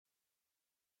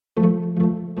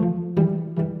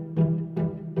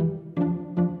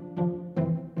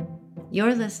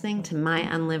You're listening to My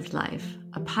Unlived Life,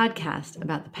 a podcast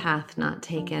about the path not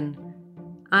taken.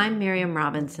 I'm Miriam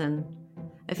Robinson.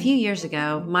 A few years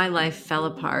ago, my life fell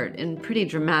apart in pretty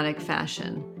dramatic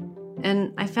fashion,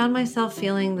 and I found myself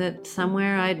feeling that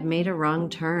somewhere I'd made a wrong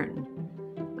turn.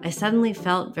 I suddenly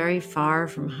felt very far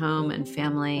from home and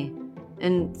family,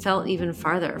 and felt even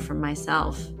farther from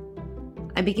myself.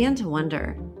 I began to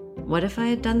wonder, what if I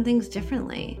had done things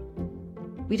differently?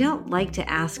 We don't like to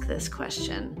ask this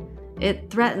question.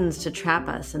 It threatens to trap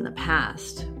us in the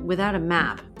past, without a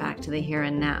map back to the here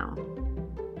and now.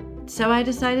 So I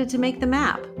decided to make the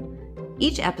map.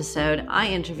 Each episode, I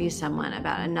interview someone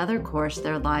about another course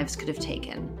their lives could have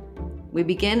taken. We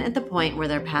begin at the point where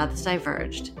their paths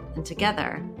diverged, and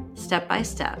together, step by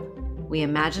step, we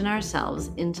imagine ourselves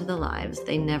into the lives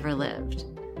they never lived.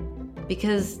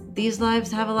 Because these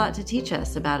lives have a lot to teach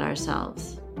us about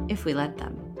ourselves, if we let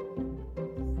them.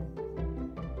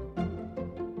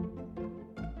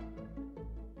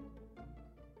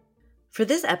 For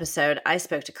this episode, I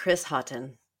spoke to Chris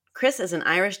Haughton. Chris is an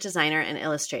Irish designer and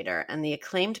illustrator and the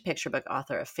acclaimed picture book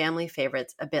author of family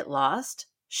favorites A Bit Lost,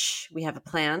 Shh, We Have a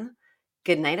Plan,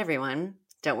 Good Night Everyone,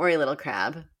 Don't Worry Little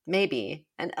Crab, Maybe,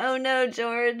 and Oh No,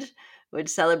 George, which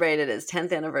celebrated its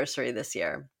 10th anniversary this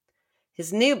year.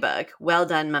 His new book, Well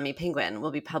Done, Mummy Penguin,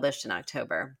 will be published in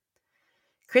October.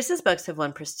 Chris's books have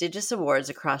won prestigious awards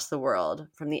across the world,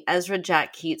 from the Ezra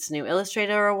Jack Keats New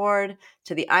Illustrator Award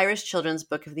to the Irish Children's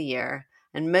Book of the Year,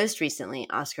 and most recently,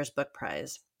 Oscar's Book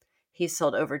Prize. He's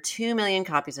sold over 2 million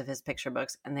copies of his picture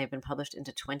books, and they've been published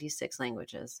into 26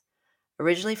 languages.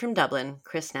 Originally from Dublin,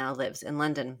 Chris now lives in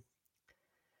London.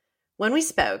 When we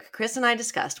spoke, Chris and I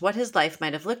discussed what his life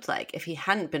might have looked like if he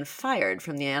hadn't been fired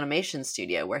from the animation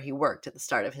studio where he worked at the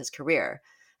start of his career,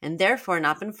 and therefore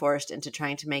not been forced into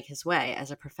trying to make his way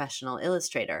as a professional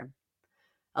illustrator.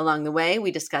 Along the way, we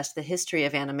discussed the history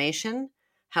of animation,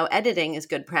 how editing is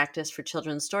good practice for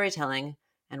children's storytelling,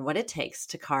 and what it takes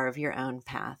to carve your own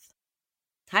path.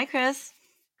 Hi, Chris.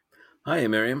 Hi,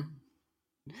 Miriam.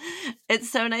 It's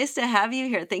so nice to have you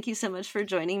here. Thank you so much for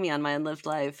joining me on My Unlived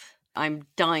Life. I'm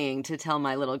dying to tell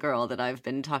my little girl that I've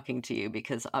been talking to you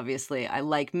because obviously I,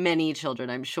 like many children,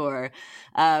 I'm sure,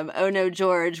 Oh No,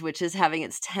 George, which is having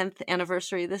its 10th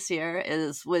anniversary this year,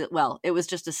 it was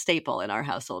just a staple in our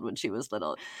household when she was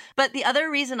little. But the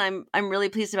other reason I'm really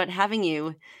pleased about having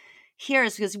you here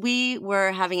is because we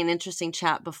were having an interesting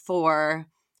chat before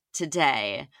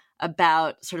today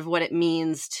about sort of what it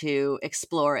means to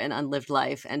explore an unlived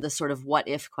life and the sort of what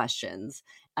if questions.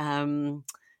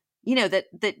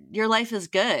 That your life is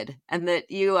good and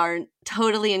that you are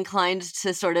totally inclined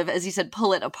to sort of, as you said,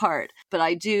 pull it apart. But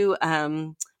I do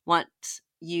want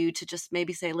you to just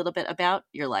maybe say a little bit about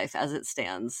your life as it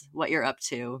stands, what you're up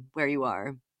to, where you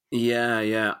are.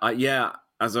 Yeah.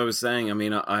 As I was saying, I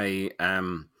mean, I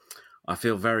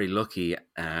feel very lucky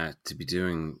to be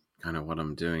doing kind of what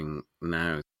I'm doing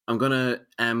now. I'm going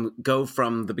to go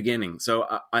from the beginning. So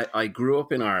I grew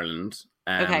up in Ireland,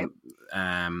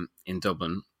 in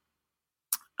Dublin.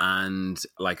 And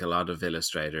like a lot of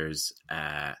illustrators,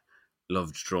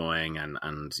 loved drawing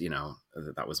and you know,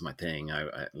 that was my thing.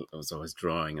 I was always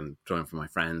drawing for my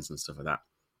friends and stuff like that.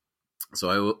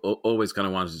 So I always kind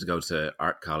of wanted to go to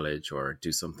art college or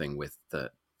do something with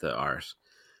the art,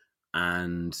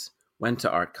 and went to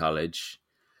art college.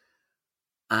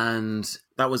 And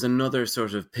that was another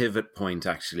sort of pivot point,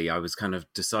 actually. I was kind of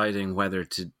deciding whether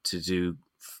to do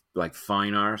like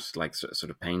fine art, like sort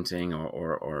of painting,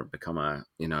 or become an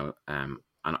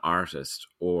artist,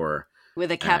 or with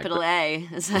a capital A,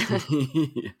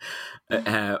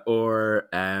 or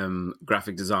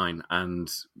graphic design. And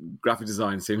graphic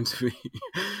design seemed to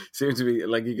be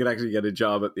like you could actually get a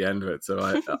job at the end of it. So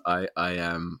I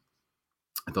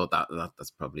thought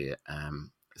that's probably a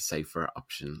safer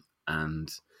option,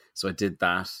 and so I did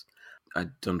that.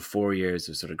 I'd done 4 years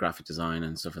of sort of graphic design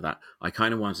and stuff like that. I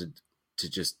kind of wanted to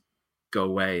just go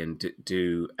away and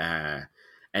do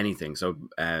anything. So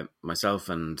myself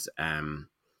and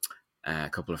a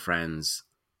couple of friends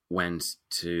went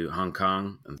to Hong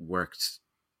Kong and worked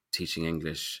teaching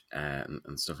English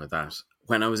and stuff like that.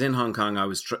 When I was in Hong Kong, I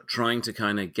was trying to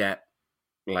kind of get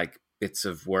like bits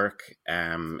of work,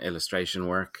 illustration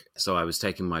work. So I was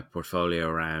taking my portfolio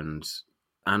around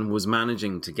and was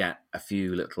managing to get a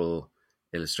few little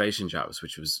illustration jobs,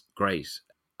 which was great.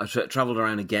 I traveled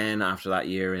around again after that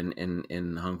year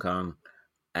in Hong Kong,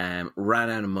 ran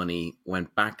out of money,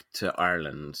 went back to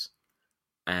Ireland.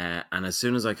 And as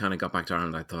soon as I kind of got back to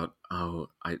Ireland, I thought,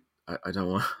 I don't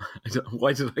want,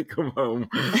 why did I come home?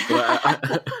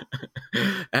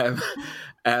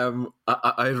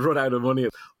 I run out of money.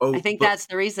 Oh, I think but that's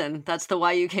the reason. That's the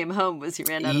why you came home, was you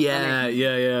ran out of money.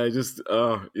 yeah. I just,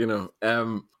 I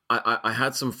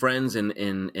had some friends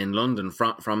in London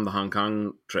from the Hong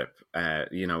Kong trip.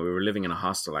 We were living in a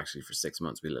hostel actually for 6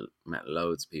 months. We met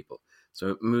loads of people.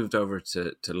 So I moved over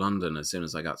to London as soon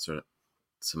as I got sort of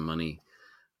some money.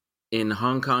 In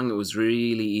Hong Kong, it was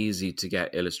really easy to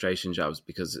get illustration jobs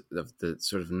because of the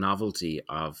sort of novelty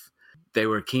of. They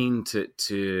were keen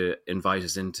to invite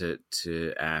us into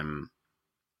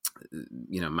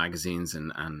magazines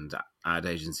and ad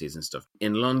agencies and stuff.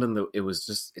 In London, though,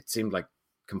 it seemed like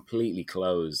completely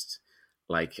closed.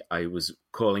 Like I was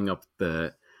calling up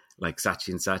the Saatchi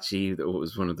and Saatchi. That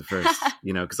was one of the first,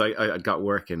 because I got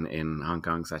work in Hong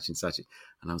Kong, Saatchi and Saatchi,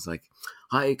 and I was like,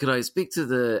 "Hi, could I speak to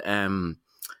the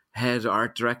head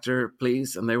art director,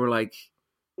 please?" And they were like,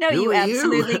 "No, you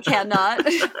absolutely cannot."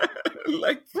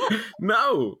 Like,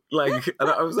 no, and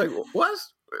I was like, "What?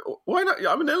 Why not?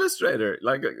 I'm an illustrator.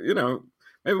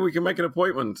 Maybe we can make an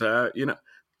appointment."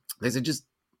 They said, "Just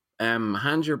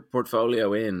hand your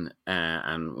portfolio in,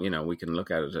 and we can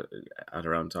look at it at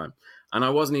our own time." And I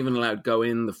wasn't even allowed to go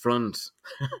in the front.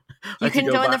 You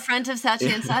couldn't go in the front of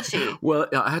Saatchi and Saatchi. Well,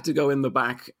 I had to go in the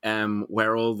back,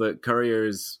 where all the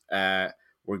couriers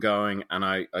were going, and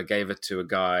I gave it to a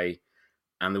guy,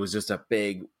 and there was just a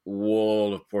big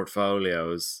wall of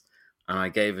portfolios, and I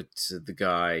gave it to the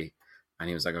guy, and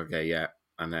he was like, "Okay, yeah,"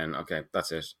 and then, "Okay,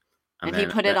 that's it." And he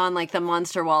put it on like the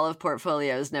monster wall of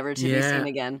portfolios, never to be seen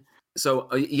again. So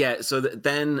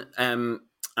then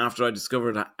after I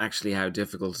discovered actually how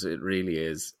difficult it really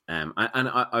is, and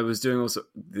I was doing also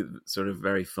the sort of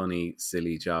very funny,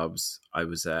 silly jobs. I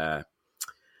was the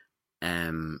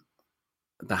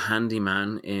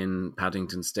handyman in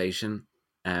Paddington Station.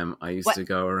 I used to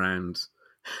go around,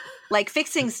 like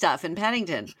fixing stuff in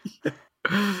Paddington. But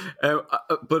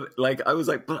I was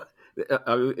like,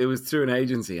 it was through an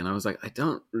agency, and I was like, I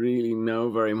don't really know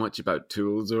very much about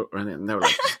tools or anything. And they were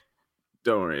like,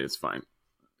 "Don't worry, it's fine.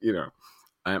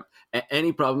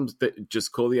 Any problems,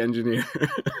 just call the engineer."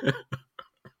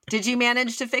 Did you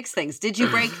manage to fix things? Did you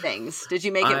break things? Did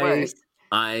you make it worse?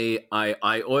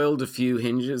 I oiled a few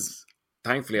hinges.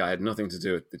 Thankfully, I had nothing to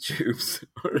do with the tubes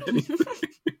or anything.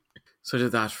 So I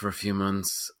did that for a few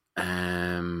months.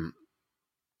 I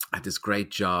had this great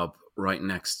job right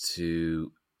next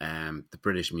to the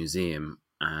British Museum,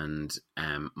 and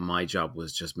my job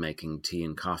was just making tea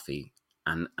and coffee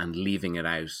and leaving it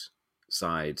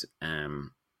outside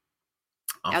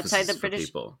offices outside the for British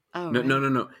people. Oh,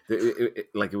 no.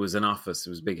 It was an office. It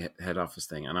was a big head office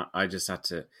thing, and I just had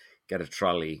to get a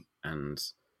trolley and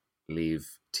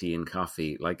leave tea and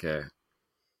coffee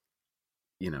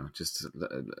just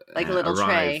like a little arrive.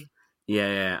 tray.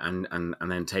 Yeah, and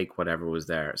then take whatever was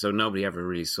there. So nobody ever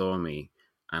really saw me,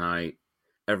 and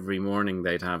every morning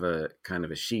they'd have a kind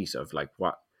of a sheet of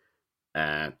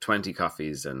 20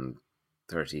 coffees and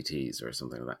 30 teas or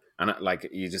something like that. And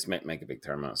you just make a big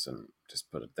thermos and just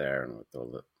put it there, and with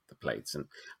all the plates and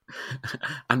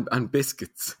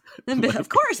biscuits. Of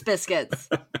course, biscuits.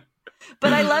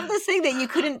 But I love this thing that you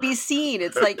couldn't be seen.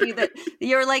 It's like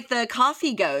you're like the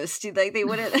coffee ghost. Like they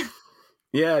wouldn't.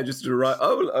 Yeah, just to write.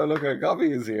 Oh, look, our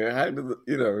coffee is here. How did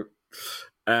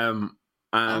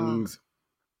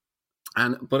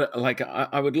but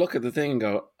I would look at the thing and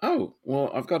go, "Oh,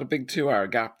 well, I've got a big 2-hour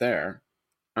gap there,"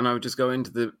 and I would just go into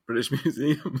the British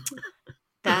Museum.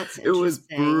 That's it was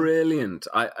brilliant.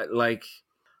 I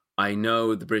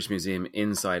know the British Museum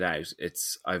inside out.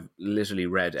 I've literally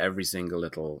read every single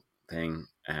little thing.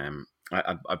 I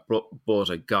bought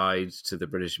a guide to the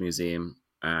British Museum.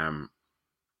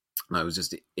 And I was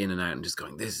just in and out and just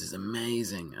going, "This is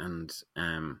amazing." And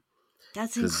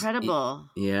that's incredible.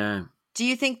 Yeah. Do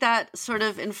you think that sort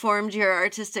of informed your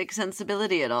artistic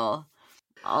sensibility at all?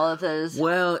 All of those.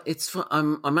 Well, it's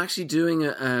fun. I'm actually doing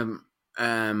a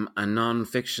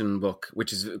non-fiction book,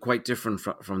 which is quite different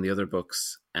from the other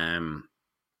books. At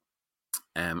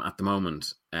the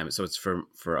moment, so it's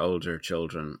for older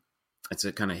children. It's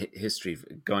a kind of history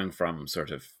going from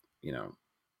sort of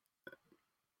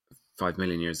 5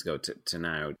 million years ago to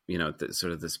now. The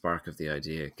sort of the spark of the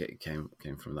idea came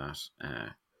from that.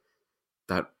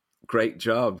 That great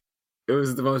job. It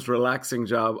was the most relaxing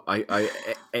job. I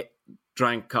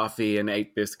drank coffee and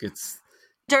ate biscuits.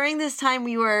 During this time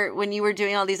when you were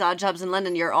doing all these odd jobs in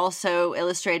London, you're also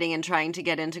illustrating and trying to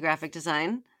get into graphic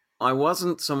design? I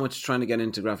wasn't so much trying to get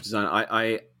into graphic design.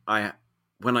 I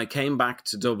when I came back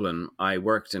to Dublin, I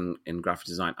worked in graphic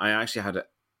design. I actually had a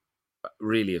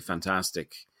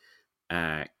fantastic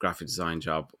graphic design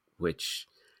job, which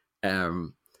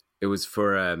it was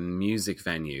for a music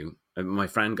venue. My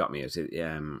friend got me it.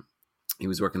 he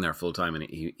was working there full time, and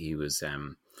he was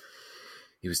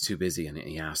too busy, and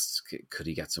he asked, could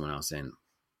he get someone else in?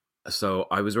 So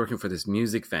I was working for this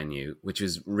music venue, which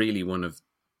is really one of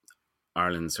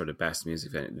Ireland's sort of best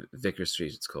music venue, Vicar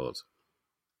Street it's called.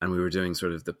 And we were doing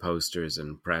sort of the posters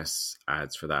and press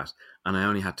ads for that. And I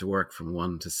only had to work from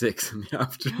 1 to 6 in the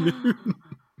afternoon.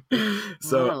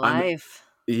 So what a life.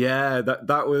 Yeah,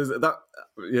 that was that.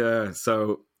 Yeah.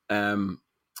 So, and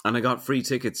I got free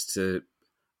tickets to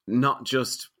not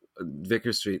just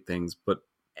Vicar Street things, but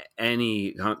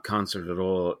any concert at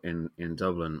all in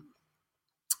Dublin.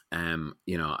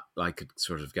 You know, I could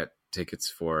sort of get tickets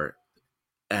for.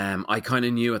 I kind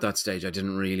of knew at that stage I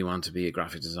didn't really want to be a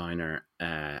graphic designer.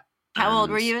 How old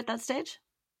were you at that stage?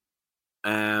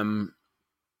 I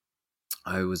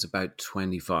was about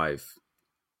 25,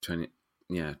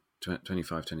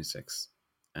 25, 26.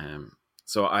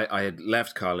 So I had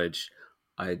left college.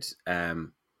 I'd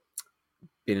been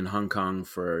in Hong Kong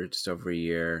for just over a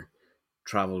year,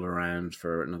 traveled around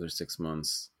for another 6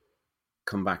 months,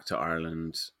 come back to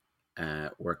Ireland,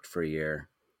 worked for a year,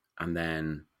 and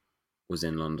then was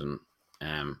in London.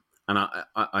 And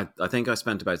I think I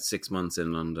spent about 6 months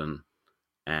in London,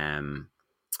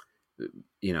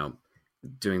 you know,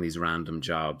 doing these random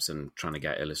jobs and trying to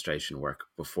get illustration work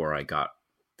before I got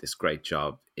this great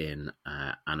job in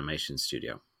animation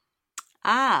studio.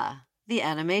 Ah, the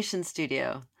animation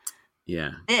studio.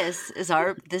 Yeah. This is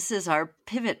our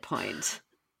pivot point.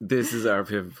 This is our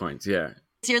pivot point, yeah.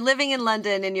 So you're living in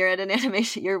London and you're at an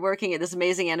animation, you're working at this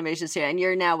amazing animation studio, and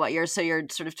you're now what? You're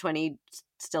sort of 20,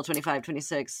 still 25,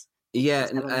 26? Yeah,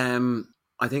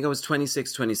 I think I was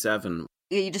 26, 27.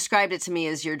 You described it to me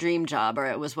as your dream job, or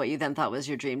it was what you then thought was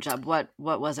your dream job. What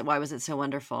was it? Why was it so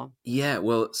wonderful? Yeah,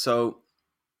 well, so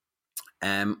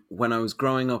when I was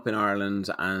growing up in Ireland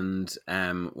and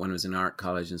when I was in art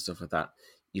college and stuff like that,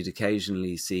 you'd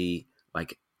occasionally see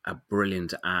like a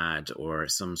brilliant ad or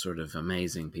some sort of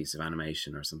amazing piece of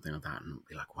animation or something like that, and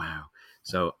be like, wow.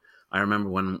 So I remember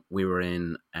when we were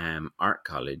in art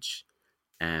college,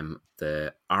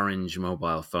 the orange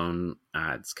mobile phone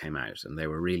ads came out, and they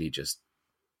were really just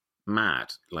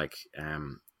mad. Like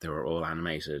they were all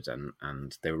animated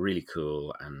and they were really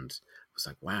cool, and I was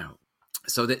like, wow.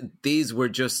 So these were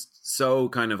just so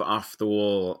kind of off the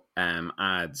wall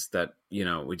ads that, you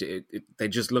know, they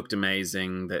just looked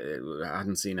amazing. I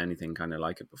hadn't seen anything kind of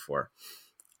like it before.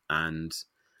 And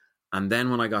then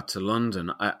when I got to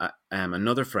London, I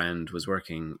another friend was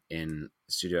working in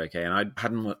Studio AK, and I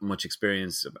hadn't much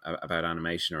experience about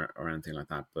animation or anything like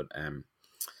that. But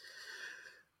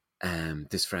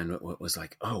this friend was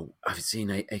like, "Oh, I've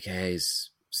seen AKA's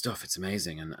stuff. It's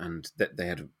amazing." And they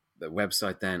had the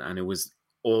website then, and it was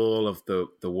all of the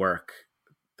work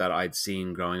that I'd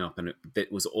seen growing up, and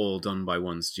it was all done by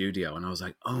one studio. And I was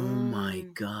like, oh my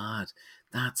God,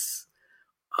 that's,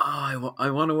 I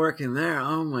want to work in there.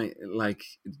 Oh my, like,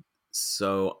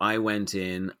 so I went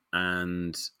in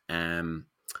and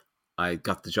I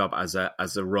got the job as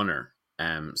a runner.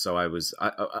 So I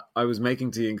was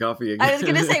making tea and coffee again. I was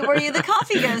going to say, were you the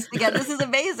coffee ghost again? This is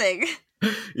amazing.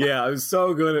 Yeah, I was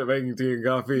so good at making tea and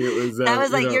coffee. It was that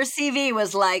was like, your CV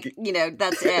was like, you know,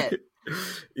 that's it.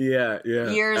 Yeah.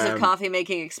 Years of coffee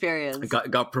making experience.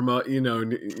 Got promoted,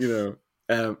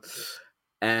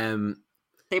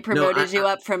 they promoted you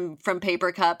up from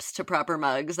paper cups to proper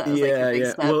mugs. That was like a big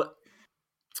step. Well,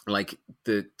 like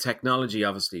the technology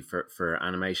obviously for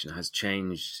animation has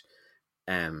changed,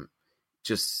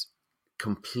 just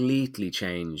completely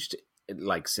changed,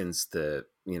 like since the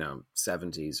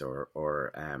 70s or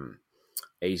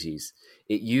 80s.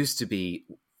 It used to be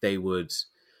they would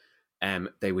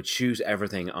shoot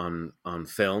everything on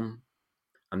film,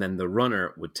 and then the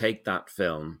runner would take that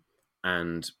film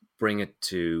and bring it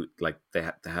to, like, they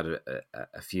had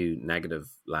a few negative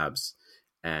labs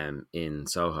in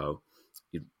Soho.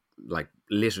 You'd like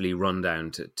literally run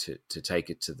down to take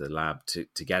it to the lab to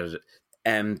get it.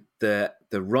 And the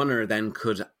runner then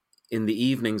could, in the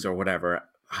evenings or whatever,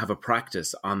 have a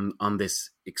practice on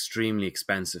this extremely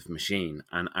expensive machine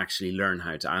and actually learn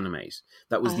how to animate.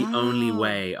 That was the only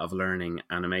way of learning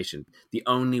animation. The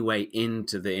only way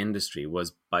into the industry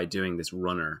was by doing this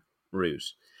runner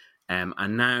route. And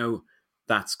now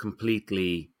that's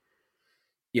completely,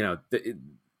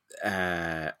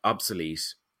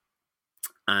 obsolete.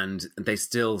 And they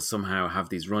still somehow have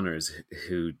these runners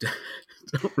who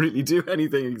don't really do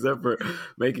anything except for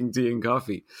making tea and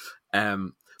coffee.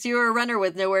 So you were a runner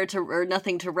with nowhere to, or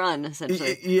nothing to run,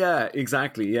 essentially. Yeah,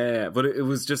 exactly. Yeah. But it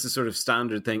was just a sort of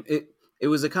standard thing. It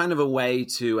was a kind of a way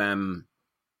to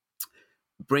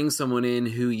bring someone in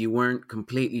who you weren't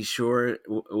completely sure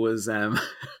was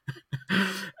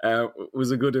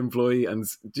was a good employee, and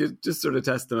just sort of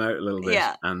test them out a little bit,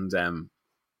 Yeah. and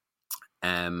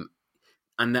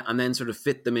then sort of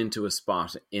fit them into a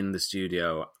spot in the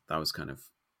studio. That was kind of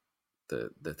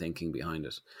the thinking behind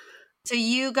it. So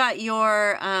you got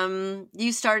your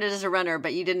you started as a runner,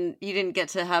 but you didn't get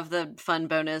to have the fun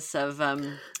bonus of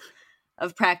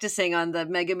practicing on the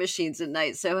mega machines at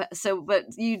night. So but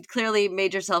you clearly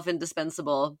made yourself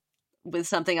indispensable with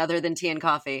something other than tea and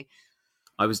coffee.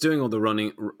 I was doing all the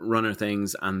runner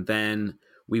things, and then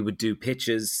we would do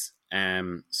pitches.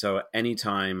 So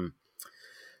anytime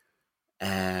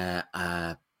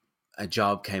a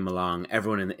job came along,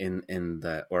 everyone in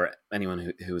the, or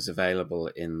anyone who was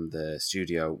available in the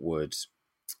studio would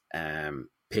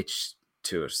pitch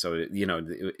to it. So,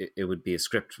 it would be a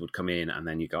script would come in, and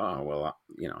then you go, oh, well, I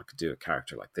could do a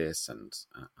character like this and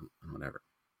whatever.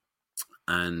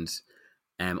 And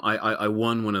I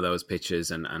won one of those pitches,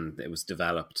 and it was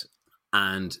developed.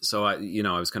 And so I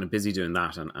was kind of busy doing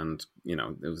that, and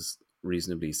it was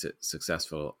reasonably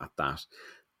successful at that.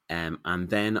 And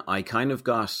then I kind of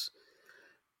got,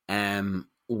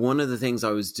 one of the things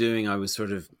I was doing, I was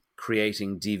sort of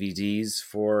creating DVDs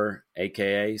for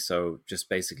AKA. So just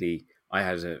basically, I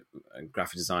had a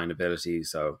graphic design ability,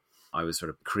 so I was sort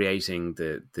of creating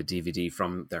the DVD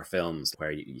from their films,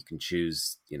 where you can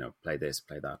choose, play this,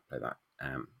 play that, play that.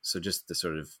 So just the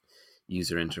sort of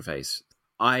user interface.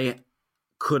 I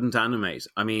couldn't animate.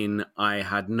 I mean, I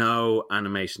had no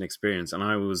animation experience, and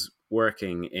I was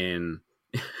working in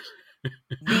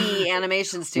the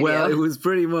animation studio. Well, it was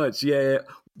pretty much, yeah.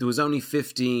 There was only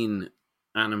 15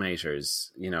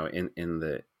 animators,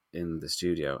 in the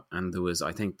studio, and there was,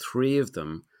 I think, 3 of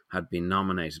them had been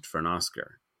nominated for an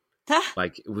Oscar.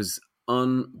 Like, it was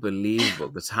unbelievable.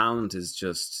 The talent is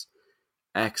just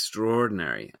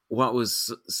extraordinary. What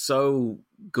was so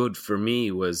good for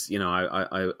me was,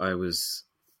 I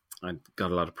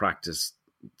got a lot of practice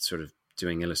sort of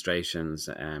doing illustrations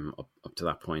up to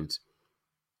that point.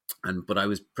 But I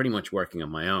was pretty much working on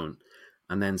my own.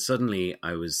 And then suddenly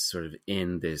I was sort of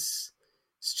in this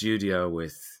studio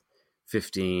with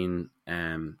 15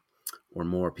 or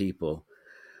more people,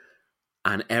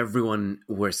 and everyone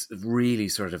was really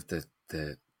sort of the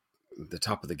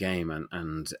top of the game.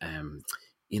 And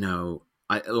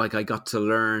I got to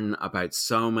learn about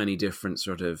so many different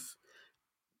sort of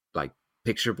like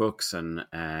picture books and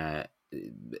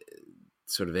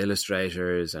sort of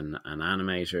illustrators and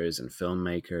animators and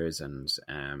filmmakers, and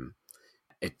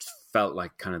it felt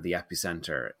like kind of the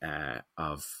epicenter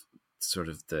of sort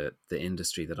of the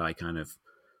industry that I kind of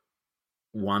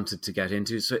wanted to get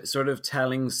into. So, sort of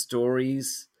telling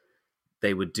stories.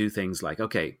 They would do things like,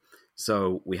 okay,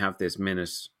 so we have this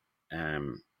minute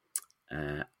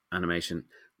animation.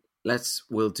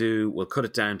 We'll cut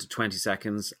it down to 20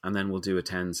 seconds, and then we'll do a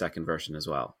 10-second version as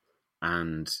well.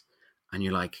 And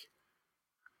you're like,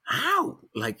 how?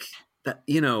 Like that,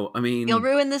 I mean, you'll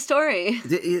ruin the story.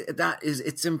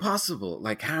 It's impossible.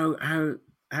 Like, how do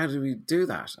we do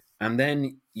that? And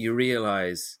then you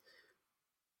realize,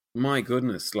 my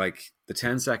goodness, like the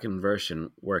 10-second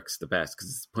version works the best because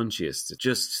it's punchiest. It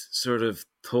just sort of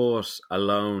thought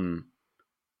alone,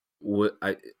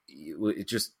 it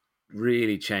just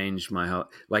really changed my whole,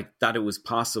 like, that it was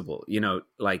possible,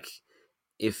 like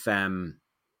if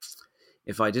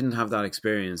I didn't have that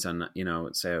experience, and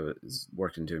say I was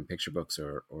working doing picture books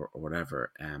or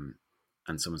whatever, and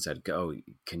someone said, "Go,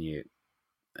 can you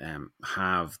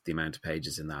have the amount of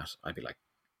pages in that?" I'd be like,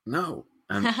 "No."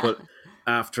 But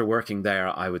after working there,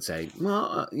 I would say,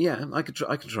 "Well, yeah, I could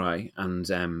try." And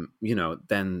then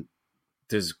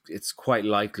it's quite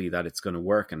likely that it's going to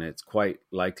work, and it's quite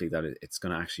likely that it's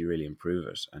going to actually really improve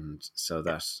it, and so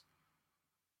that's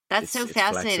so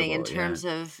fascinating in terms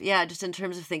of, just in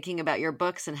terms of thinking about your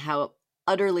books and how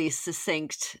utterly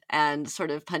succinct and sort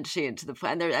of punchy into the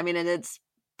point. And and it's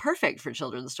perfect for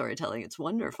children's storytelling. It's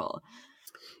wonderful.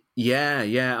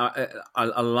 Yeah.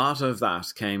 A lot of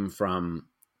that came from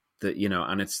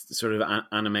and it's sort of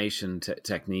animation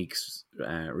techniques,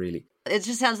 really. It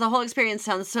just the whole experience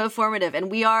sounds so formative,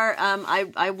 and we are.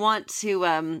 I want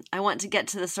to get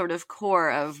to the sort of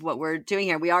core of what we're doing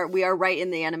here. We are right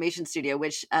in the animation studio,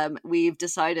 which we've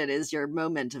decided is your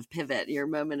moment of pivot, your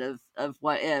moment of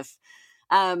what if.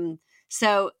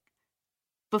 So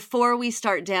before we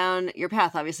start down your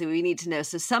path, obviously we need to know.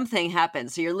 So something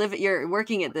happens. So you're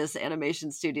working at this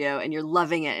animation studio, and you're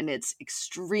loving it, and it's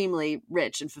extremely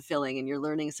rich and fulfilling, and you're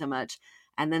learning so much.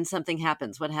 And then something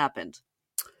happens. What happened?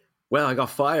 Well, I got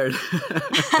fired.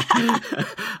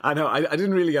 I know. I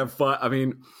didn't really get fired. I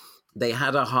mean, they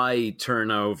had a high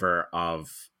turnover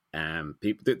of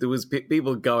people. There was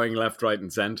people going left, right,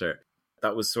 and center.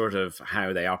 That was sort of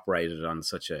how they operated on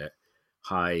such a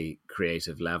high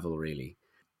creative level, really.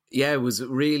 Yeah, it was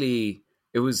really,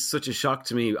 it was such a shock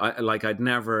to me. I'd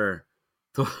never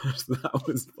thought that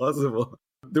was possible.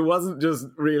 There wasn't just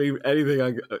really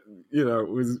anything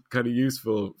was kind of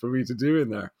useful for me to do in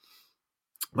there.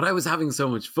 But I was having so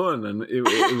much fun, and it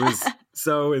was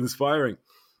so inspiring.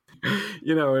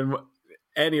 In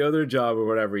any other job or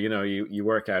whatever, you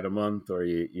work out a month or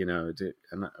and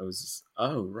I was just,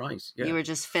 oh, right. Yeah. You were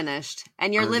just finished,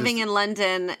 and you're living in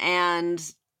London, and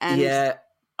yeah,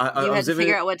 you had to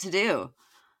figure out what to do.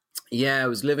 Yeah, I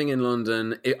was living in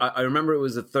London. I remember it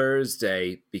was a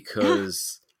Thursday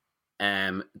because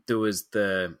there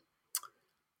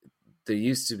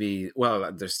used to be,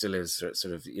 well, there still is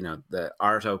sort of, the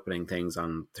art opening things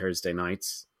on Thursday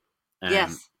nights.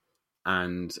 Yes.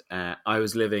 And I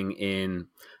was living in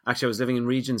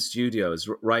Regent Studios,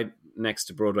 right next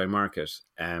to Broadway Market.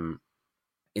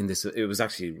 It was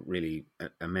actually really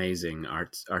amazing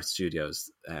art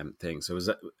studios thing. So it was,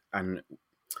 and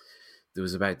there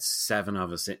was about 7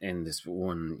 of us in this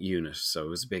one unit, so it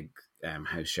was a big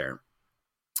house share.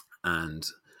 And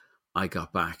I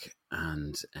got back,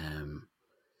 and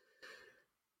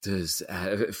there's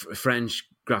a French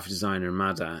graphic designer,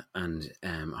 Mada, and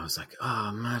I was like,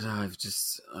 "Oh, Mada, I've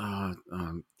just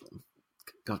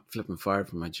got flipping fired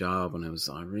from my job, and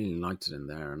I really liked it in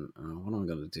there, and what am I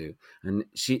going to do?" And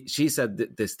she said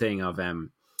this thing of,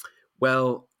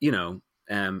 well,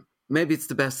 maybe it's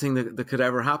the best thing that could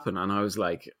ever happen. And I was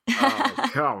like, oh,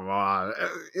 come on,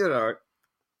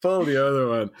 pull the other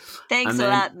one. Thanks for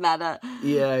that, Mada.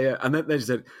 Yeah. And then she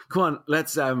said, come on,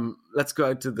 let's go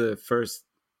out to the first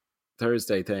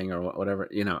Thursday thing or whatever,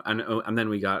 and then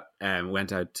we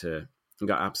went out to and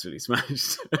got absolutely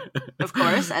smashed. Of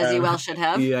course, as you well should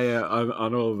have. Yeah,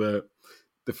 on all the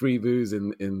free booze in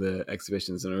the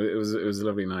exhibitions, and it was a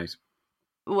lovely night.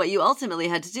 What you ultimately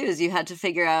had to do is you had to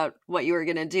figure out what you were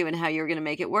going to do and how you were going to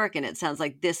make it work. And it sounds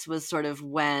like this was sort of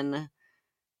when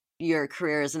your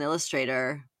career as an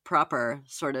illustrator proper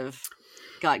sort of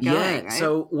got going, yeah, right?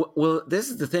 So, well, this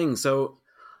is the thing. So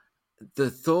the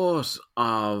thought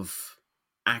of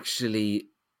actually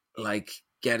like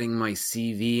getting my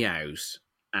CV out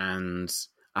and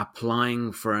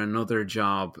applying for another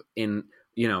job in,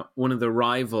 one of the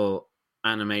rival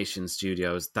animation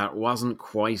studios that wasn't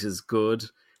quite as good,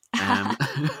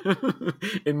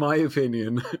 in my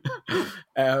opinion,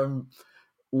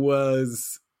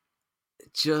 was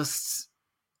just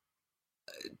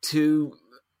too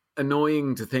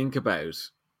annoying to think about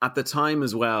at the time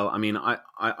as well. I mean,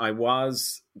 I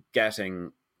was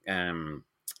getting, an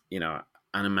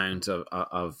amount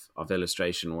of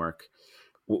illustration work,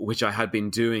 which I had been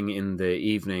doing in the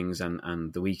evenings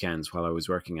and the weekends while I was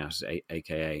working at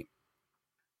AKA.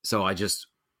 So I just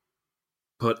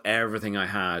put everything I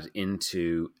had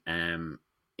into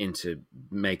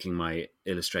making my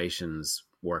illustrations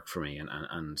work for me,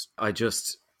 and I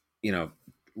just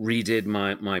redid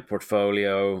my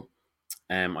portfolio.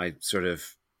 I sort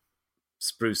of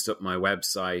spruced up my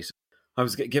website. I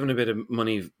was given a bit of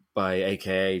money by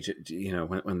AKA,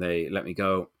 when they let me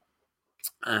go,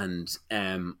 and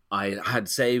I had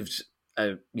saved,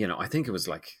 I think it was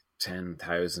like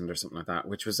 10,000 or something like that,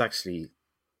 which was actually,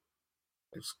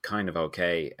 it was kind of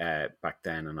okay back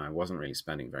then, and I wasn't really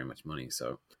spending very much money.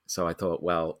 So I thought,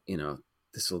 well,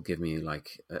 this will give me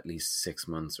like at least 6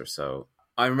 months or so.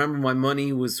 I remember my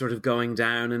money was sort of going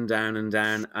down and down and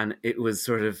down, and it was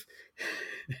sort of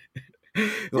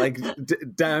like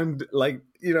down, like,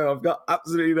 I've got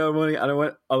absolutely no money, and I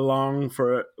went along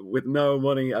for it with no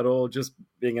money at all, just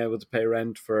being able to pay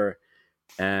rent for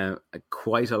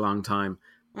quite a long time.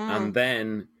 And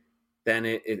then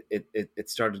it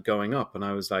started going up, and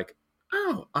I was like,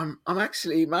 oh, I'm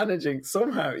actually managing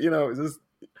somehow, it was just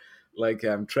like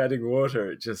treading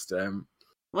water. Just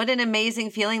what an amazing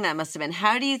feeling that must have been.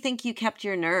 How do you think you kept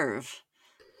your nerve?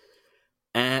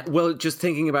 Well, just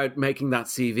thinking about making that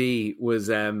CV was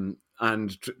and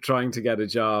trying to get a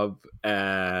job,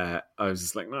 I was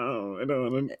just like, no, I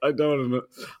don't want to.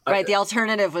 Right, the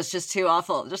alternative was just too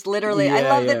awful. Just literally, I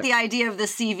love that the idea of the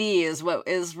CV is what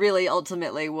is really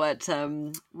ultimately what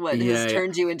has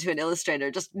turned you into an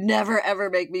illustrator. Just never ever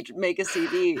make a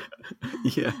CV.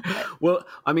 Yeah, well,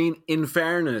 I mean, in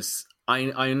fairness,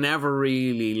 I never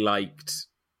really liked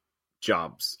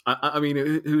jobs. I mean,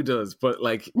 who does? But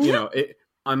like,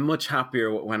 I'm much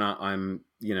happier when I'm,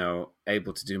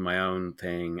 able to do my own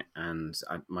thing and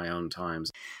at my own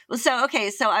times. Well, so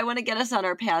I want to get us on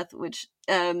our path, which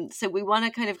so we want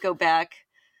to kind of go back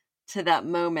to that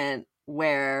moment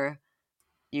where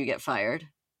you get fired,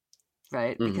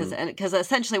 right? Mm-hmm. Because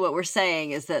essentially what we're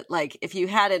saying is that, like, if you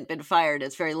hadn't been fired,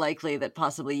 it's very likely that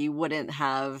possibly you would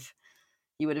have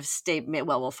stayed.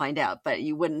 Well, we'll find out, but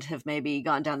you wouldn't have maybe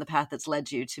gone down the path that's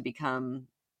led you to become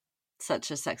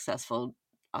such a successful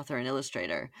author and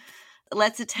illustrator.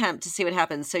 Let's attempt to see what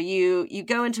happens. So you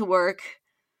go into work.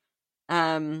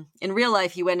 In real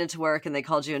life, you went into work and they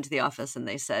called you into the office and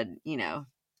they said,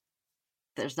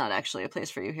 there's not actually a place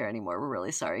for you here anymore. We're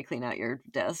really sorry. Clean out your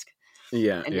desk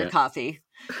and your coffee.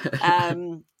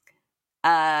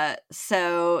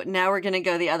 So now we're going to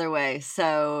go the other way.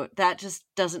 So that just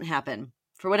doesn't happen.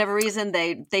 For whatever reason,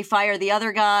 they fire the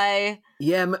other guy.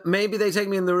 Yeah, maybe they take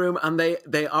me in the room and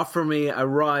they offer me a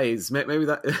rise. Maybe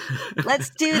that. Let's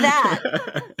do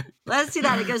that. Let's do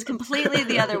that. It goes completely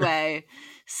the other way.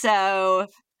 So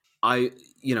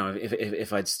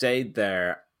if I'd stayed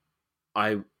there,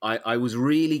 I was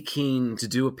really keen to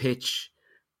do a pitch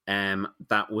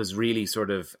that was really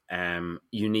sort of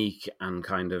unique and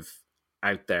kind of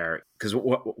out there. Because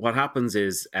what happens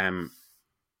is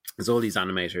there's all these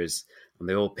animators and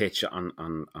they all pitch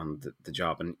on the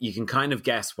job, and you can kind of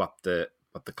guess what the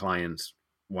client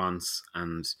wants,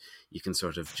 and you can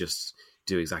sort of just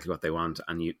do exactly what they want,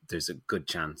 and there's a good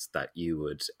chance that you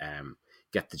would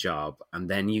get the job, and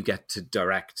then you get to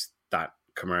direct that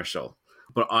commercial.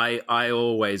 But I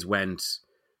always went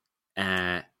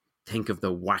think of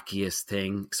the wackiest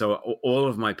thing. So all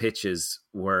of my pitches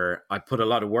I put a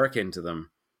lot of work into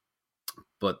them,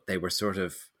 but they were sort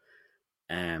of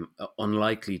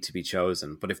unlikely to be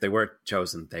chosen. But if they were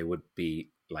chosen, they would be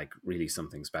like really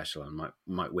something special and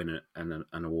might win an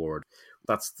award.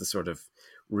 That's the sort of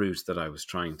route that I was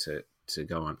trying to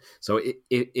go on. So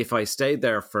if I stayed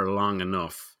there for long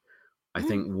enough, I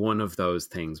think one of those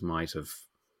things might have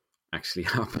actually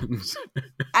happened.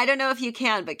 I don't know if you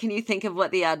can, but can you think of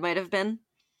what the ad might have been?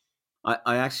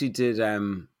 I actually did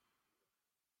the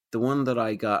one that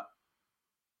I got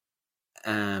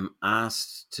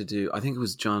asked to do. I think it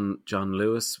was John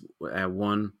Lewis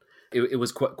one. It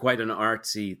was quite an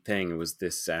artsy thing. It was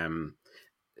this.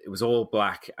 It was all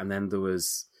black, and then there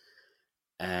was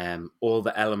all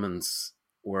the elements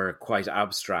were quite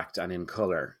abstract and in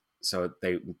color. So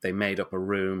they made up a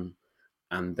room,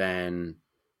 and then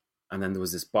there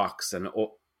was this box, and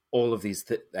all of these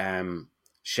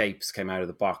shapes came out of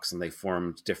the box, and they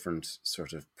formed different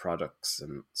sort of products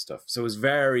and stuff. So it was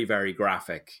very, very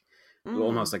graphic,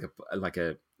 almost like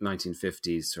a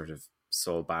 1950s sort of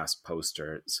Saul Bass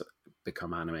poster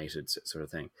become animated sort of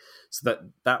thing. So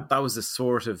that was the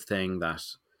sort of thing that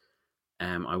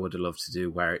I would have loved to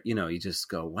do, where you just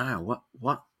go, wow,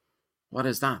 what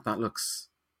is that? That looks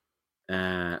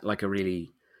like a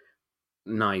really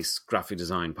nice graphic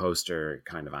design poster,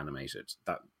 kind of animated.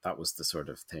 That was the sort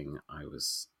of thing I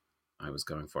was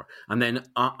going for. And then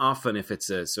often, if it's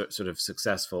a sort of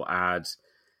successful ad,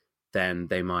 then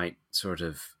they might sort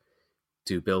of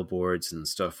do billboards and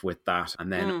stuff with that,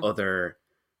 and then other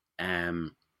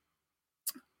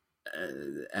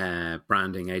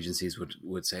branding agencies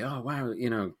would say, oh wow,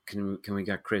 can we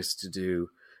get Chris to do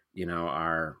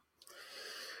our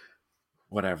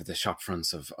whatever, the shop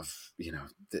fronts of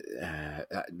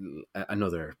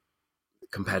another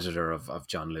competitor of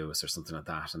John Lewis or something like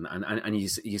that, and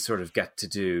you sort of get to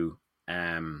do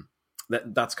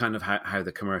that's kind of how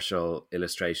the commercial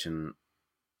illustration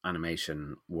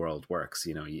animation world works.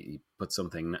 You put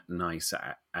something nice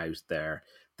out there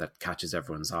that catches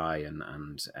everyone's eye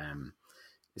and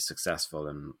is successful,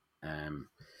 and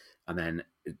then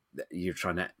you're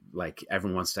trying to, like,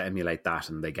 everyone wants to emulate that,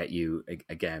 and they get you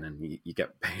again, and you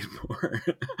get paid more.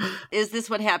 Is this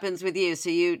what happens with you? So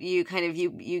you kind of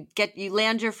you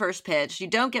land your first pitch. You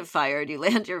don't get fired. You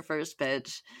land your first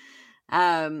pitch.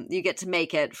 You get to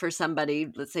make it for somebody,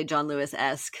 let's say John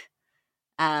Lewis-esque.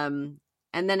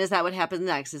 And then is that what happens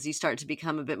next? Is you start to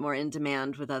become a bit more in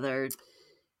demand with other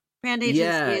brand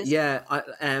agencies? Yeah.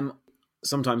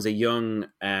 Sometimes a young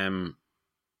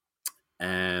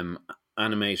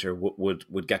animator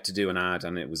would get to do an ad,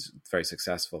 and it was very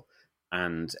successful,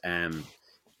 and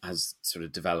has sort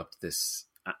of developed this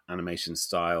animation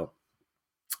style.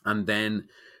 And then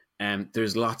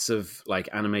there's lots of like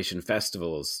animation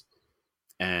festivals,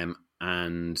 and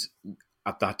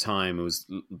at that time there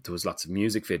was lots of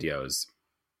music videos,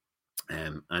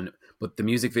 but the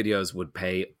music videos would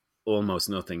pay almost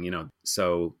nothing,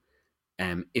 So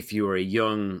if you were a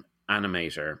young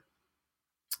animator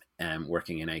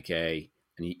working in AKA,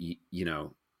 and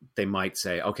they might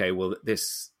say, okay, well,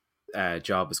 this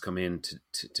job has come in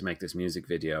to make this music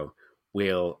video,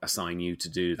 we'll assign you to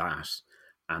do that,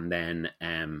 and then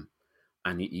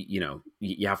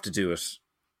you have to do it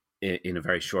in a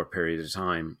very short period of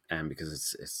time,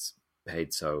 because it's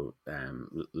paid so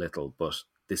little. But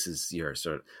this is your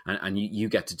sort of, and you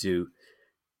get to do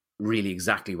really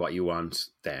exactly what you want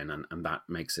then, and that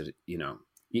makes it,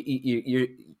 you're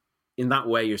in that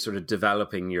way you're sort of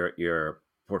developing your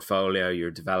portfolio,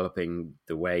 you're developing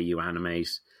the way you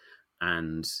animate,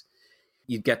 and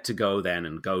you get to go then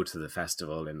and go to the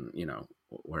festival in,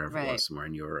 wherever it was, somewhere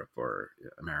in Europe or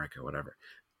America or whatever,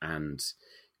 and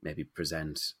maybe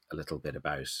present a little bit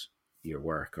about your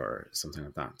work or something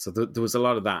like that. So there was a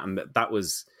lot of that, and that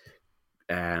was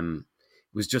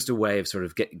just a way of sort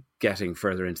of getting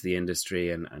further into the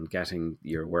industry and getting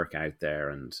your work out there,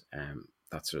 and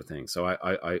that sort of thing. So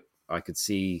I could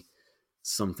see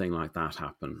something like that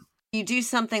happen. You do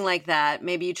something like that.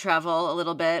 Maybe you travel a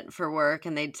little bit for work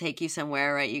and they'd take you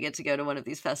somewhere, right? You get to go to one of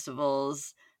these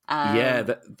festivals. Yeah,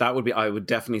 that would be, I would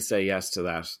definitely say yes to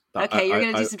that. Okay, you're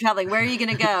going to do some traveling. Where are you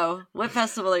going to go? What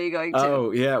festival are you going to?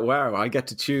 Oh, yeah, wow. I get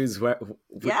to choose where.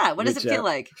 Yeah, what does it feel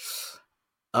like?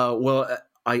 Well,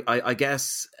 I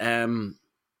guess the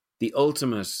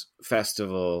ultimate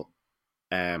festival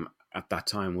at that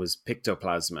time was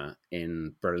Pictoplasma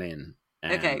in Berlin.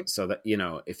 Okay. So that,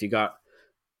 if you got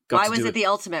why was it the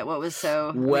ultimate? What was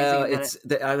so well? Amazing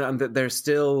about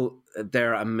And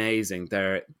they're amazing.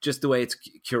 They're just the way it's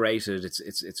curated.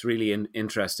 It's really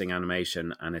interesting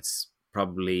animation, and it's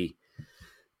probably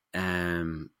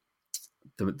the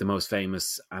most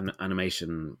famous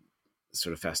animation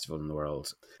sort of festival in the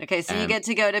world. Okay, so you get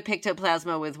to go to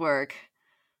Pictoplasma with work.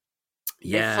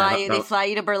 Yeah, they fly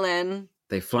you to Berlin.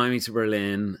 They fly me to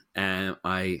Berlin, and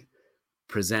I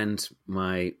present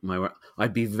my work.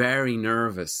 I'd be very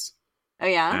nervous. Oh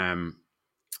yeah.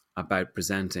 About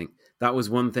presenting. That was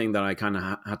one thing that I kind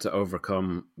of had to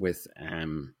overcome with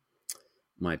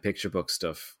my picture book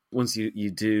stuff. Once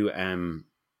you do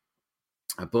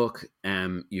a book,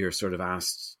 you're sort of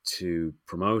asked to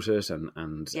promote it,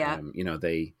 and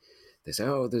they say,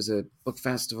 oh, there's a book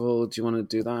festival. Do you want to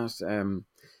do that?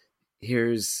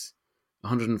 Here's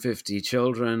 150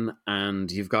 children,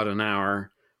 and you've got an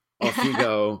hour. Off you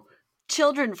go.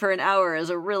 Children for an hour is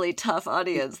a really tough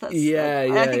audience. I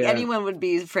think anyone would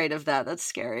be afraid of that. That's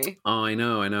scary. Oh, I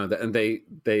know. And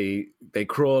they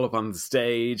crawl up on the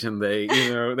stage, and they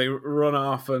they run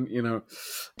off, and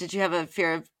Did you have a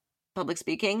fear of public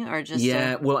speaking, or just?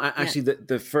 Yeah. Well, actually,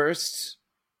 the first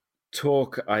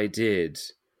talk I did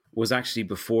was actually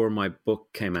before my book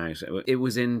came out. It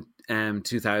was in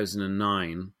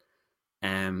 2009.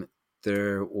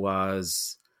 There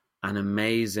was an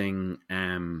amazing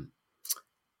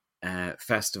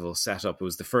festival set up. It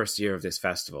was the first year of this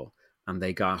festival, and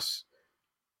they got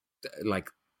like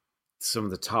some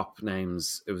of the top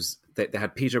names. It was they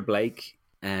had Peter Blake,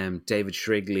 David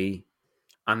Shrigley,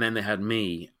 and then they had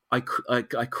me. I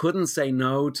couldn't say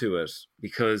no to it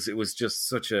because it was just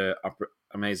such a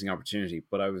amazing opportunity,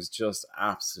 but I was just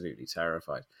absolutely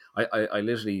terrified. I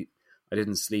literally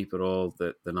didn't sleep at all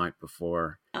the night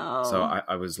before. Oh. So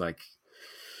I was like,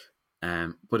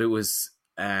 but it was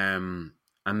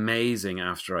amazing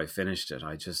after I finished it.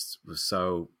 I just was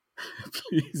so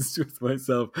pleased with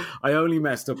myself. I only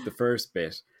messed up the first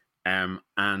bit,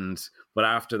 but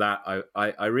after that,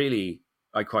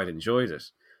 I quite enjoyed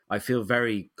it. I feel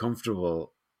very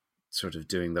comfortable sort of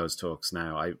doing those talks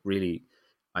now. I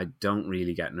don't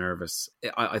really get nervous.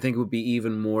 I think it would be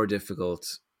even more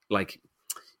difficult, like,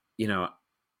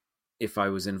 if I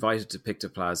was invited to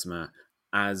Pictoplasma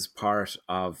as part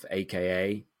of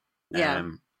AKA,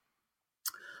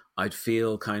 I'd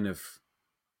feel kind of,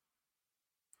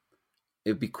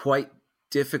 it'd be quite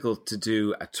difficult to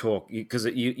do a talk because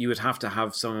you would have to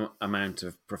have some amount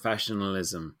of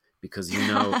professionalism, because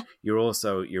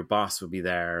your boss would be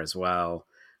there as well.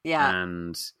 Yeah.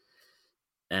 And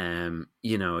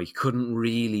you couldn't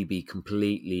really be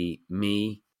completely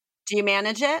me. Do you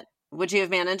manage it? Would you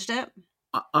have managed it?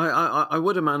 I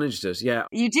would have managed it, yeah.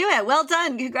 You do it. Well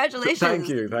done. Congratulations. Thank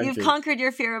you. You've conquered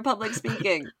your fear of public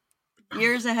speaking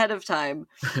years ahead of time.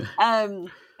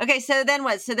 Okay, so then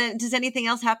what? So then does anything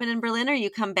else happen in Berlin, or you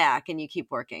come back and you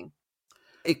keep working?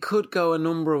 It could go a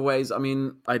number of ways. I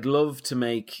mean, I'd love to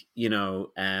make,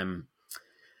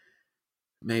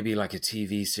 maybe like a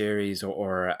TV series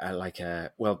or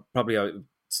probably I'll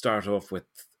start off with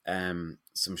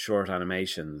some short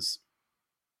animations.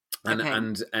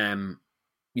 And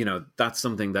that's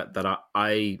something that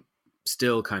I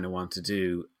still kind of want to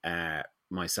do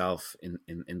myself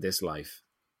in this life.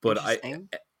 But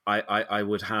I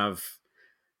would have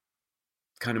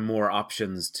kind of more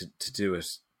options to do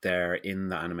it there in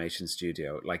the animation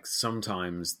studio. Like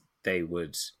sometimes they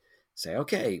would say,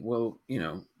 okay, well,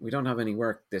 we don't have any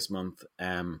work this month.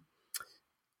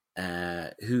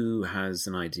 who has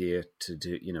an idea to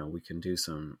do, we can do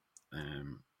some,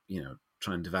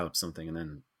 try and develop something and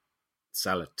then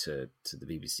sell it to the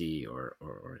BBC or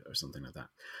something like that.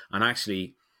 And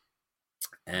actually,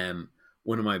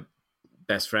 one of my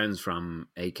best friends from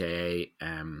AKA,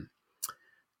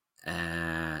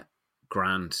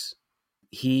 Grant,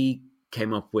 he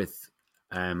came up with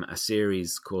a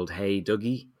series called Hey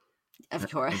Dougie. Of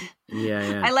course.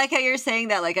 Yeah. I like how you're saying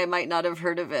that like I might not have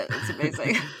heard of it. It's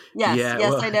amazing. Yes, Yeah,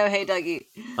 yes, well, I know Hey Dougie.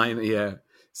 Yeah.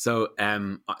 So,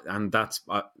 and that's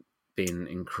been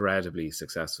incredibly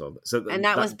successful. So, And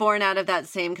that was born out of that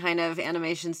same kind of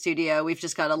animation studio. We've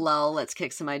just got a lull. Let's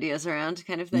kick some ideas around,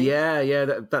 kind of thing. Yeah.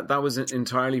 That was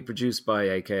entirely produced by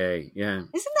AKA. Yeah.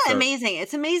 Isn't that amazing?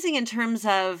 It's amazing in terms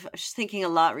of, I was just thinking a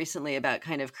lot recently about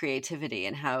kind of creativity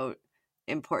and how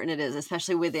important it is,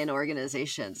 especially within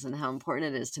organizations, and how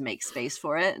important it is to make space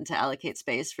for it and to allocate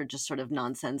space for just sort of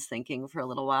nonsense thinking for a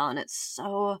little while. And it's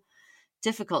so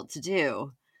difficult to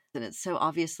do, and it's so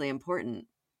obviously important.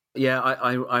 Yeah,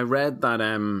 I read that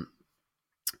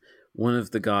one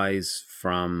of the guys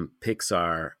from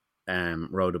Pixar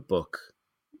wrote a book.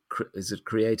 Is it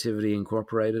Creativity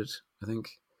Incorporated? I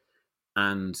think.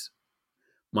 And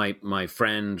my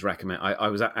friend recommend. I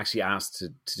was actually asked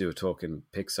to do a talk in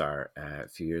Pixar a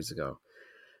few years ago,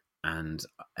 and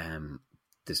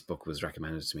this book was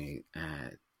recommended to me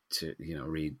to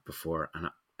read before,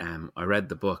 and I read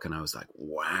the book and I was like,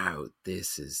 wow,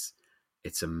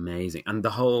 it's amazing, and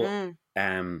the whole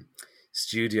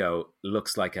studio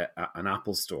looks like an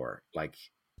Apple store, like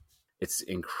it's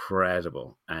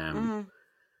incredible.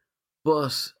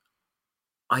 But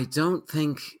I don't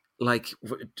think, like,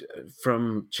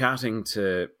 from chatting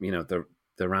to the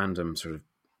random sort of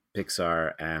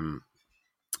Pixar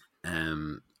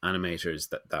animators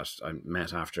that I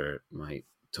met after my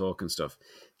talk and stuff,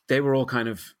 they were all kind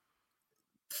of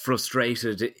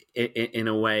frustrated in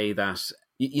a way that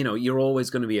you're always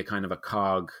going to be a kind of a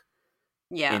cog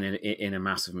in a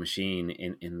massive machine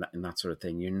in that sort of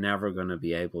thing. You're never going to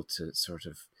be able to sort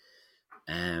of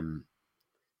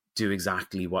do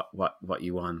exactly what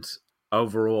you want.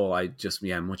 Overall, I just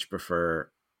much prefer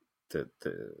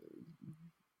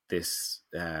this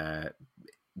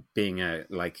being a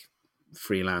like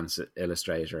freelance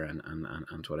illustrator and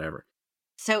whatever.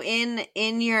 So in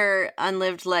your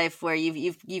unlived life, where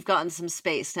you've gotten some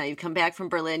space now, you've come back from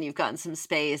Berlin, you've gotten some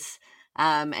space,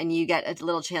 and you get a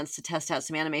little chance to test out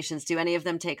some animations. Do any of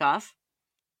them take off?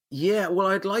 Yeah, well,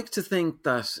 I'd like to think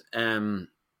that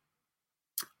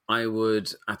I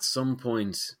would at some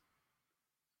point.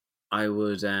 I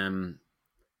would,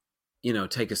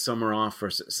 take a summer off or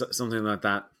something like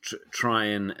that. Try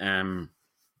and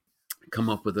come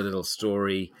up with a little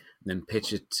story, and then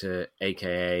pitch it to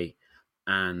AKA,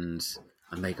 and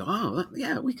they go, oh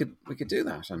yeah, we could do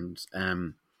that, and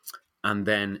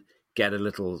then get a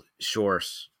little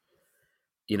short.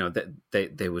 That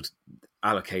they would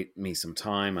allocate me some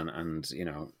time and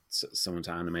someone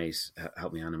to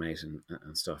help me animate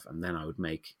and stuff, and then I would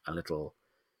make a little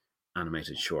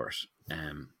animated short,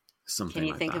 something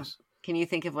like that. Can you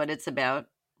think of what it's about?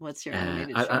 What's your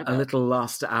animated short about? A little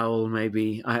lost owl,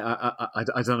 maybe. I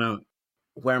don't know.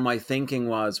 Where my thinking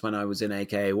was when I was in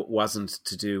AK wasn't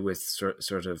to do with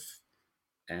sort of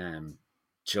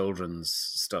children's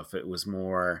stuff. It was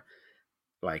more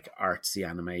like artsy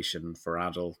animation for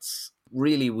adults.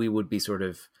 Really, we would be sort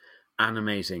of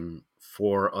animating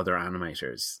for other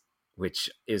animators, which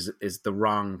is the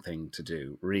wrong thing to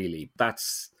do, really.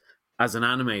 That's, as an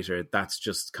animator, that's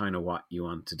just kind of what you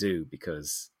want to do,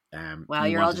 because wow,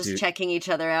 you're all just checking each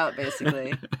other out,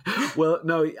 basically. Well,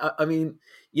 no, I mean,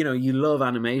 you love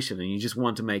animation and you just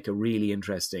want to make a really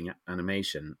interesting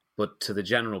animation, but to the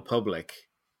general public,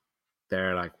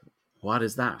 they're like, what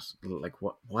is that? Like,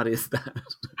 what is that?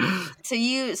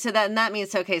 So that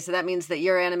means that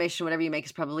your animation, whatever you make,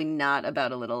 is probably not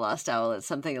about a little lost owl. It's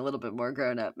something a little bit more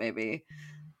grown up, maybe.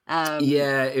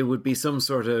 Yeah, it would be some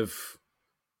sort of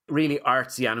really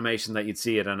artsy animation that you'd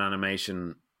see at an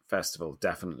animation festival,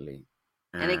 definitely.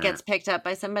 And it gets picked up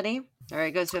by somebody, or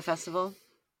it goes to a festival?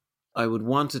 I would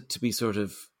want it to be sort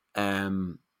of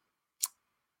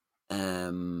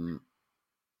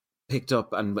picked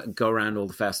up and go around all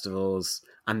the festivals,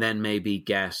 and then maybe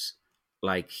get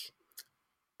like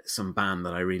some band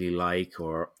that I really like,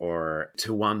 or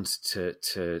to want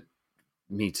to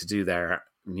me to do their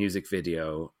music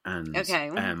video, and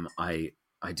I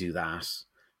do that.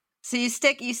 So you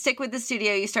stick with the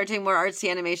studio, you start doing more artsy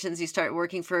animations, you start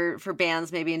working for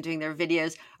bands maybe and doing their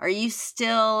videos. Are you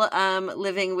still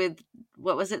living with,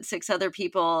 what was it, 6 other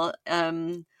people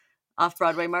off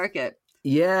Broadway Market?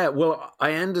 Yeah, well,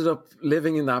 I ended up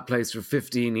living in that place for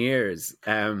 15 years.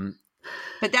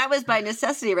 But that was by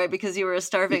necessity, right? Because you were a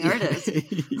starving artist.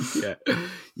 yeah,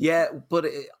 yeah, but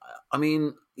I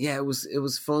mean, yeah, it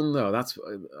was fun though. That's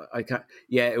I can't.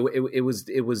 Yeah, it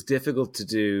was difficult to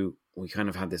do. We kind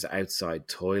of had this outside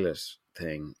toilet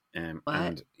thing, What?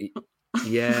 and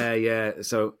yeah, yeah.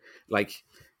 So like,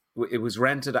 it was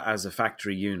rented as a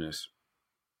factory unit,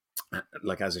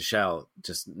 like as a shell,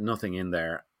 just nothing in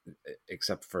there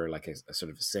except for like a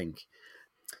sort of a sink.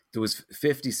 There was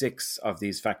 56 of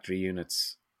these factory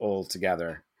units all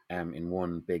together in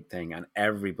one big thing, and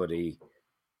everybody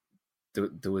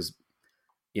there was,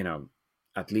 you know,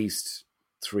 at least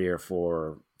 3 or 4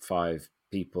 or 5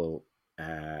 people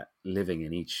living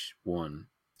in each one.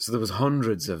 So there was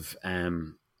hundreds of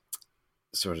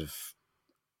sort of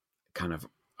kind of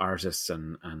artists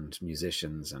and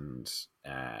musicians, and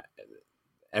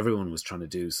everyone was trying to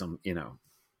do some, you know,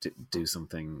 do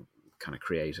something kind of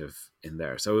creative in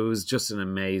there. So it was just an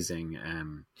amazing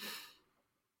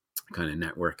kind of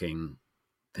networking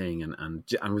thing, and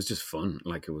it was just fun.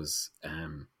 Like it was.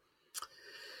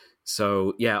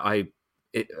 So yeah, I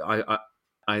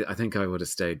think I would have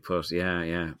stayed put. Yeah,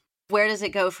 yeah. Where does it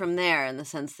go from there, in the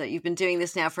sense that you've been doing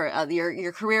this now for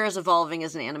your career is evolving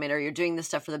as an animator? You're doing this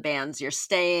stuff for the bands. You're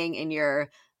staying in your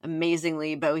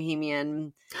amazingly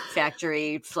bohemian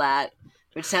factory flat,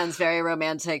 which sounds very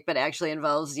romantic, but actually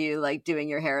involves you like doing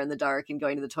your hair in the dark and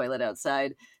going to the toilet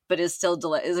outside, but is still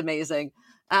is amazing.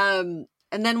 And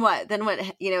then what? Then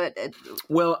what? You know,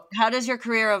 Well, how does your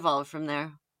career evolve from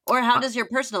there, or how does your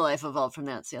personal life evolve from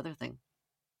that? That's the other thing.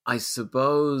 I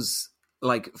suppose,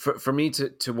 like for me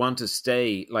to want to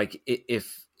stay, like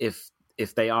if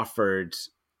they offered,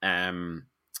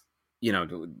 you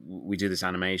know, we do this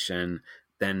animation,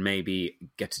 then maybe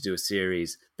get to do a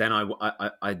series, then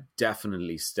I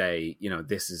definitely stay. You know,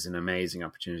 this is an amazing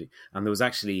opportunity. And there was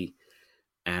actually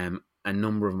a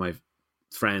number of my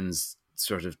friends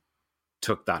sort of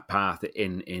took that path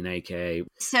in AKA.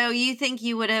 So you think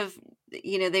you would have,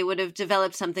 you know, they would have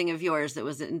developed something of yours that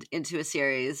was into a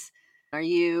series? Are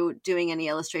you doing any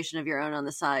illustration of your own on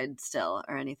the side still,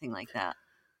 or anything like that?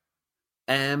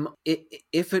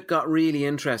 If it got really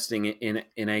interesting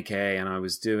in AKA, and I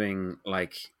was doing,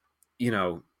 like, you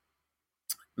know,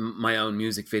 my own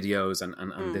music videos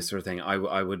and this sort of thing,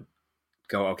 I would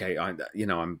go, okay, you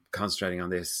know, I'm concentrating on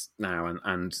this now,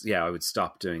 and yeah, I would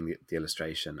stop doing the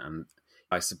illustration, and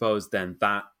I suppose then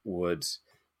that would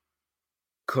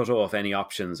cut off any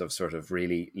options of sort of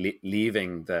really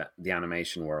leaving the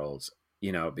animation world,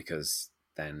 you know, because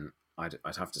then I'd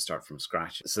have to start from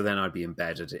scratch. So then I'd be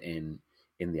embedded in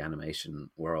the animation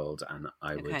world, and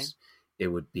I would, Okay. it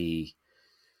would be,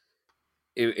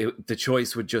 the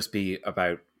choice would just be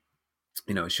about,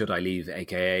 you know, should I leave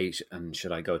AKA and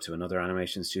should I go to another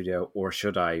animation studio, or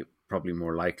should I probably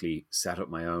more likely set up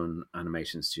my own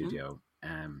animation studio?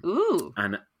 Ooh.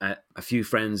 And a few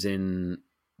friends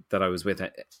that I was with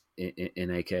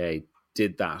in AKA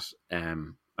did that. I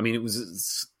mean, it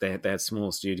was they had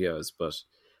small studios, but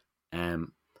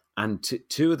and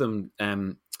two of them,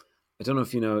 I don't know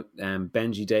if you know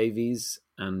Benji Davies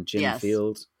and Jim Yes.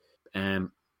 Field.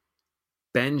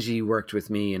 Benji worked with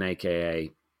me in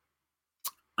AKA,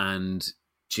 and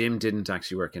Jim didn't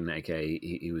actually work in AKA.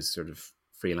 He was sort of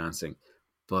freelancing,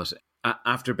 but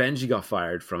after Benji got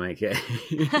fired from AKA,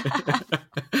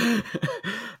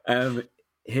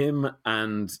 him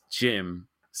and Jim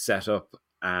set up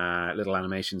a little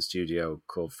animation studio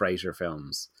called Freighter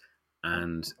Films,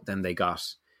 and then they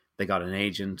got an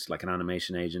agent, like an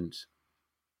animation agent,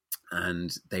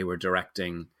 and they were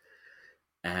directing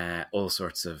all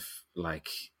sorts of like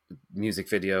music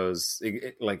videos,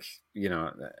 like, you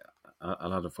know, a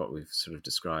lot of what we've sort of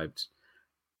described.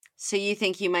 So you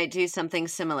think you might do something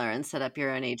similar and set up your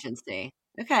own agency?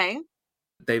 Okay.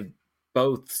 They've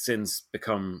both since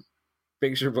become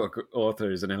picture book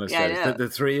authors and illustrators. Yeah, The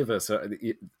three of us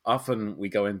often we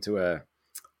go into a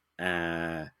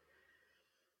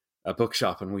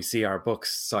bookshop and we see our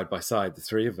books side by side. The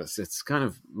three of us. It's kind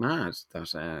of mad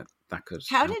that that could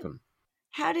happen.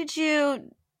 How did you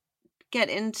get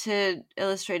into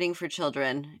illustrating for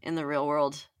children in the real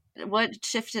world? What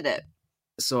shifted it?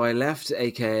 So I left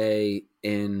AKA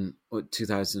in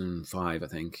 2005, I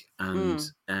think, and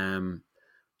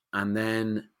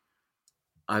then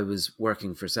I was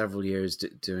working for several years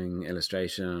doing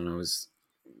illustration, and I was,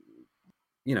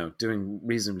 you know, doing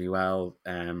reasonably well,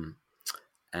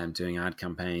 doing ad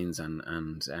campaigns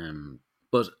and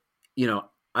but, you know,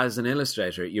 as an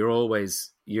illustrator,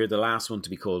 you're the last one to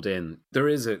be called in. There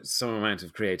is some amount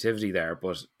of creativity there,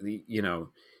 but you know,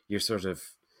 you're sort of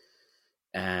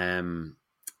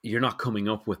you're not coming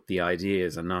up with the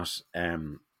ideas and not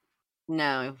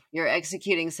No, you're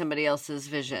executing somebody else's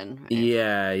vision. Right?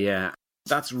 yeah,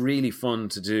 that's really fun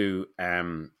to do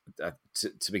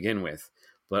to begin with,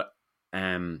 but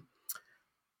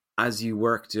as you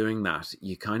work doing that,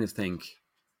 you kind of think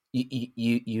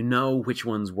you know which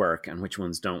ones work and which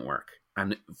ones don't work,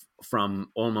 and from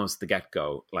almost the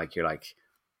get-go, like you're like,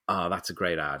 oh, that's a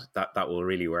great ad, that will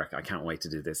really work, I can't wait to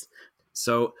do this.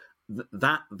 So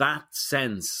that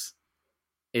sense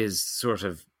is sort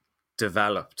of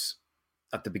developed.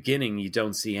 At the beginning you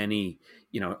don't see any,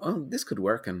 oh, this could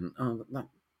work, and oh,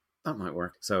 that might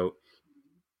work. So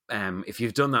if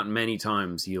you've done that many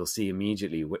times, you'll see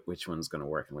immediately which one's going to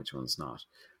work and which one's not,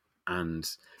 and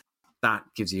that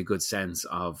gives you a good sense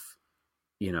of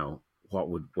what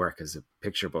would work as a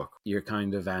picture book. You're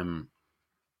kind of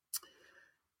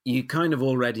you kind of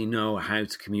already know how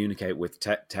to communicate with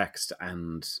text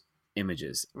and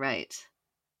images, right?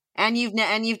 And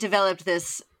you've developed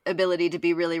this ability to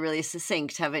be really, really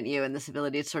succinct, haven't you? And this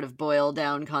ability to sort of boil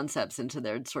down concepts into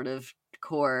their sort of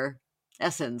core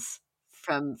essence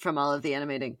from all of the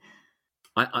animating.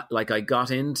 I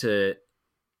got into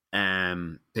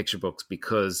picture books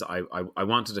because I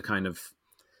wanted a kind of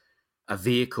a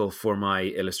vehicle for my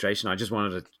illustration. I just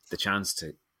wanted the chance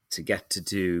to get to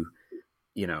do,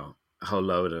 a whole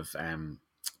load of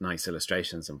nice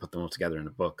illustrations and put them all together in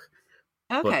a book.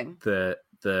 Okay. But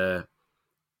the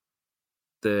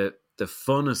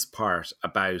funnest part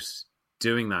about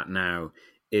doing that now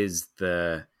is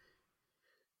the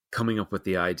coming up with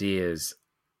the ideas,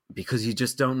 because you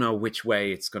just don't know which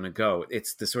way it's going to go.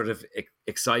 It's the sort of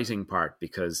exciting part,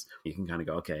 because you can kind of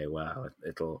go, okay, well,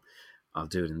 I'll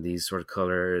do it in these sort of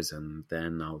colors, and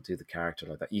then I'll do the character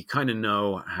like that. You kind of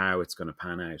know how it's going to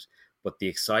pan out. But the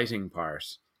exciting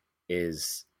part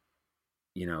is,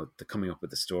 the coming up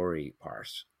with the story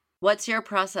part. What's your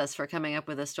process for coming up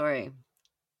with a story?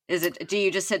 Do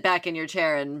you just sit back in your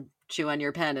chair and chew on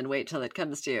your pen and wait till it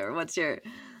comes to you? Or what's your...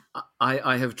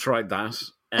 I have tried that.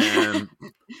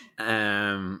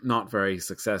 Not very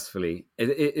successfully.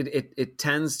 It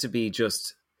tends to be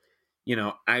just,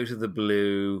 out of the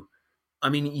blue. I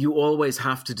mean, you always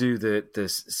have to do the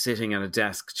sitting at a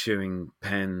desk chewing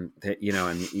pen,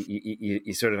 and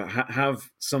you sort of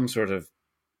have some sort of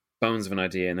bones of an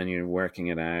idea, and then you're working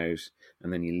it out,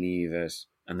 and then you leave it,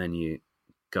 and then you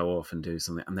go off and do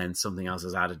something, and then something else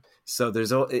is added. So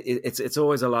it's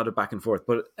always a lot of back and forth.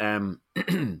 But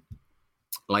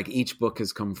like each book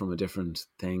has come from a different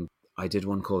thing. I did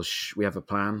one called We Have a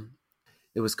Plan.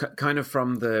 It was kind of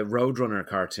from the Roadrunner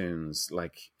cartoons.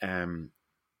 Like, I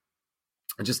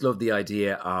just love the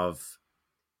idea of,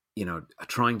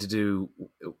 trying to do,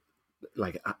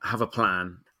 like, have a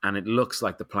plan, and it looks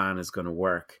like the plan is going to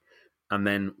work. And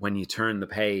then when you turn the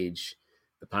page,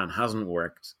 the plan hasn't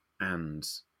worked, and,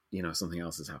 something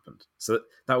else has happened. So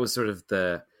that was sort of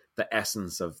the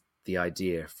essence of the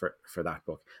idea for that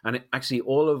book. And actually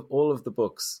all of the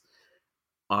books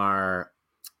are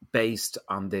based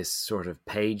on this sort of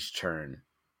page turn.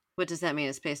 What does that mean?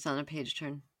 It's based on a page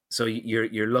turn. So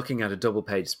you're looking at a double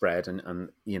page spread, and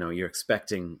you're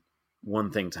expecting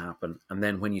one thing to happen, and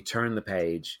then when you turn the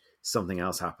page, something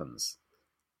else happens.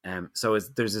 So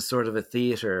there's a sort of a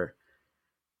theater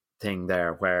thing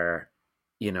there where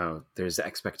there's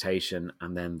expectation,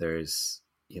 and then there's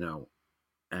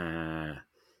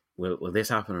will this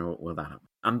happen or will that happen?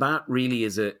 And that really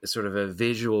is a sort of a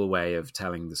visual way of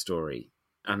telling the story,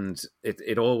 and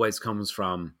it always comes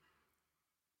from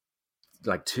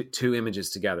like two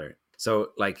images together.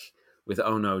 So like with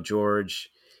Oh No, George,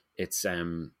 it's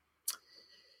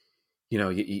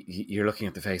you're looking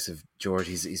at the face of George.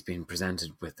 He's being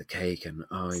presented with the cake, and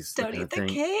he's don't eat the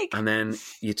cake. And then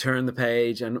you turn the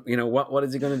page, and what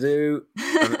is he going to do?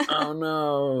 And, oh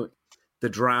no, the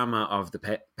drama of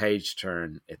the page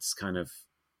turn. It's kind of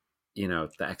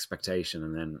the expectation,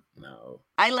 and then no.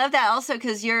 I love that also,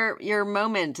 because your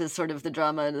moment is sort of the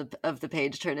drama of the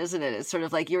page turn, isn't it? It's sort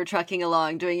of like you're trucking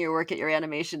along doing your work at your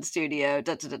animation studio,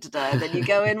 and then you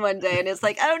go in one day and it's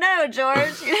like, oh no,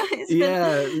 George,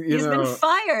 he's been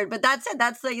fired. But that's it.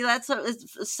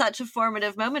 It's such a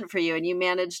formative moment for you, and you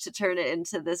managed to turn it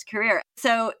into this career.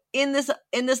 So in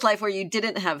this life where you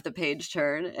didn't have the page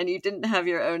turn and you didn't have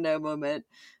your oh no moment,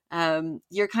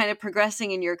 you're kind of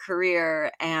progressing in your career,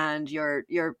 and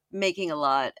you're making a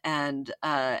lot, and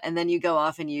then you go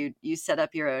off and you set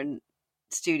up your own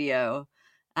studio,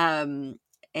 and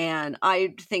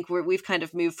I think we've kind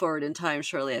of moved forward in time.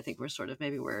 Surely, I think we're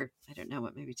I don't know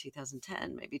what, maybe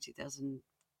 2010, maybe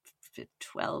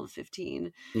 2012,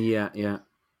 15. Yeah.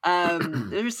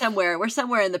 We're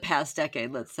somewhere in the past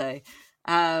decade, let's say.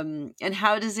 And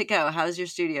how does it go? How's your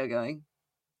studio going?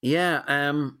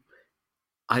 Yeah,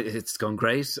 it's gone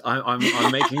great.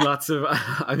 I'm making lots of.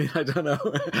 I mean, I don't know.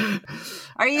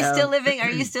 Are you still living? Are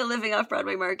you still living off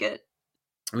Broadway Market?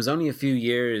 It was only a few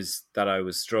years that I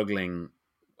was struggling,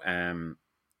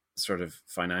 sort of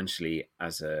financially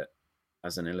as an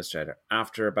illustrator.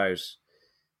 After about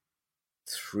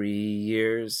 3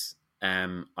 years,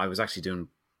 I was actually doing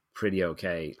pretty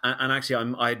okay. And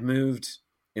actually, I'd moved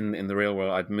in the real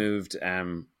world. I'd moved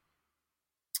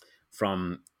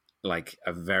from like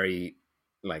a very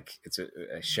it's a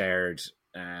shared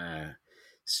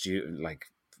like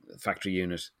factory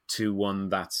unit to one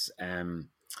that's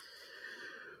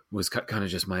was kind of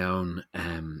just my own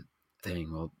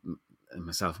thing. Well,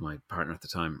 myself and my partner at the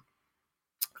time,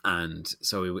 and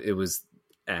so it was.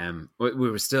 We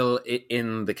were still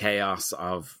in the chaos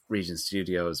of Regent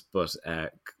Studios, but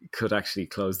could actually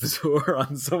close the door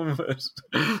on some of it.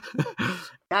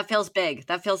 That feels big.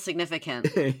 That feels significant.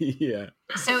 Yeah.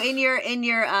 So in your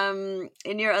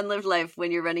unlived life,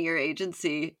 when you're running your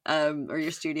agency or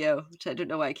your studio, which I don't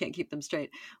know why I can't keep them straight,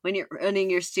 when you're running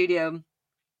your studio,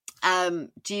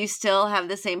 do you still have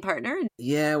the same partner?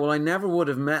 Yeah, well, I never would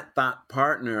have met that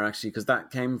partner actually, because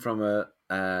that came from a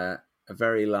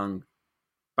very long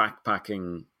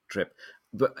backpacking trip.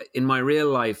 But in my real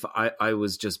life, I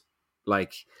was just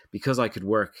like, because I could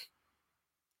work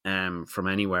from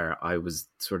anywhere, I was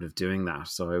sort of doing that.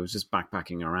 So I was just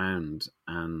backpacking around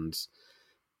and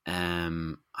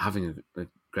having a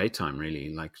great time,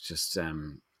 really. Like, just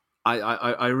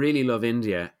I really love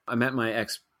India. I met my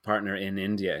ex-partner in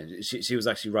India. She was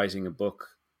actually writing a book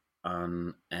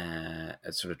on a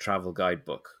sort of travel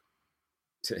guidebook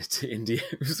to India.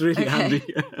 It was really handy.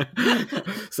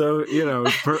 So,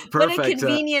 perfect. What a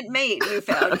convenient mate you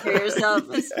found for yourself.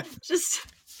 It's just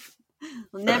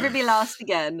will never be lost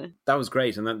again. That was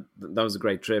great, and that was a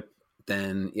great trip.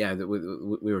 Then, yeah,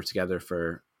 we were together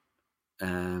for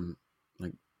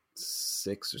like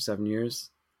 6 or 7 years,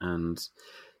 and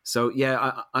so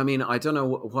yeah, I mean, I don't know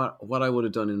what I would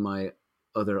have done in my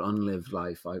other unlived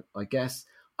life. I guess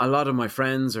a lot of my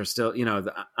friends are still,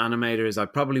 the animators. I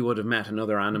probably would have met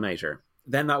another animator.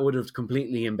 Then that would have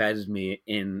completely embedded me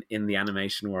in the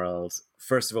animation world.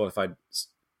 First of all, if I'd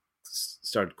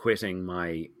started quitting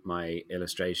my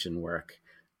illustration work,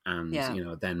 and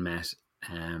then met,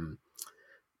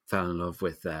 fell in love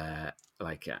with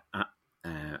animator.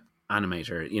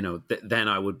 Then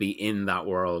I would be in that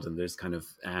world, and there's kind of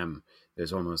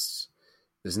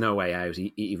there's no way out,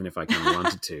 even if I kind of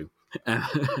wanted to.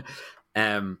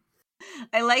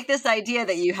 I like this idea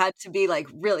that you had to be like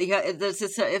really.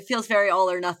 It feels very all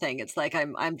or nothing. It's like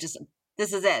I'm just,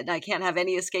 this is it. I can't have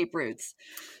any escape routes.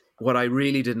 What I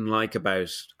really didn't like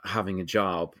about having a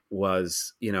job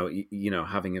was,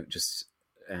 having just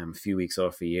a few weeks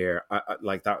off a year. I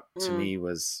like that to me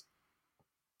was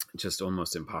just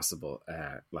almost impossible.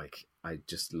 Like, I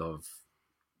just love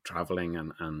traveling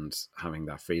and having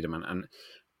that freedom, and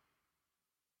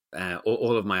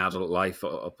all of my adult life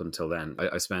up until then,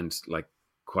 I spent like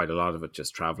quite a lot of it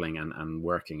just traveling and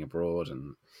working abroad,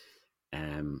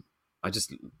 and I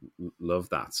just love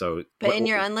that. So, but in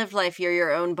your unlived life, you're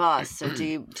your own boss. So do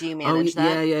you manage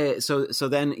that? Yeah. So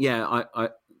then, yeah, I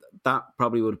that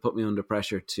probably would have put me under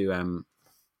pressure to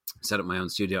set up my own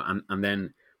studio, and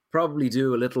then probably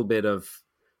do a little bit of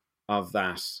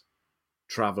that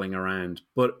traveling around.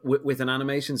 But with an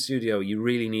animation studio, you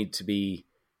really need to be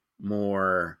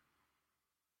more,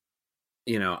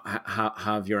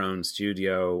 have your own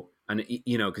studio, and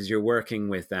because you're working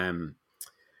with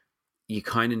you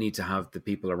kind of need to have the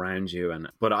people around you.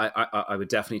 But I would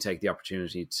definitely take the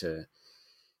opportunity to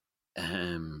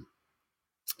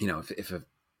if a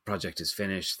project is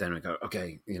finished, then we go,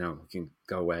 okay, we can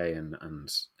go away, and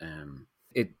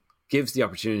it gives the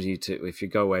opportunity to, if you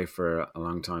go away for a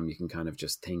long time, you can kind of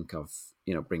just think of,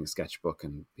 bring a sketchbook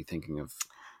and be thinking of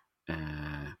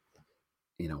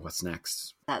what's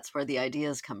next. That's where the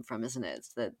ideas come from, isn't it?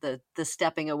 It's the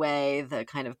stepping away, the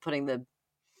kind of putting the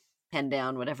pen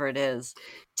down, whatever it is.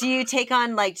 Do you take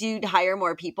on, do you hire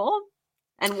more people?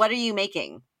 And what are you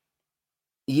making?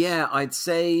 Yeah, I'd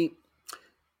say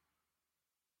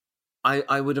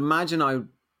I would imagine I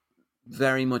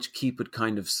very much keep it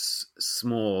kind of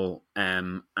small,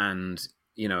 and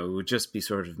it would just be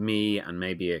sort of me and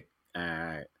maybe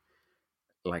a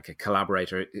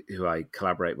collaborator who I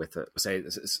collaborate with, say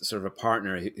sort of a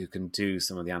partner who can do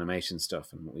some of the animation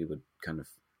stuff, and we would kind of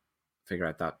figure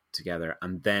out that together.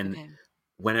 And then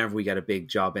whenever we get a big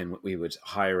job in, we would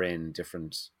hire in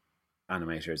different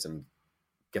animators and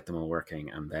get them all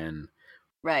working, and then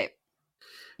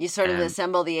you sort of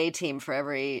assemble the A team for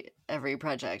every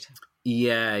project.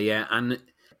 Yeah, and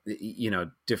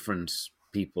different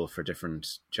people for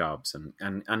different jobs,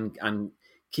 and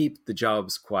keep the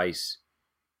jobs quite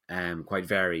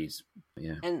varied.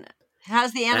 Yeah. And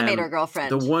how's the animator The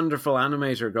girlfriend? wonderful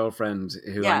animator girlfriend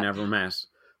who I Yeah. never met.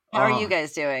 How are you Oh,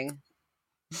 guys doing?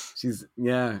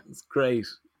 it's great.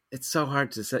 It's so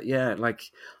hard to say. Yeah,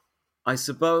 like I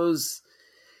suppose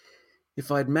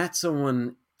if I'd met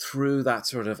someone through that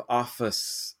sort of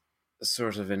office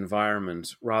sort of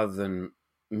environment rather than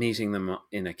meeting them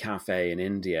in a cafe in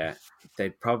India,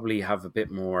 they'd probably have a bit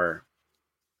more.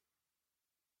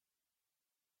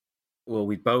 Well,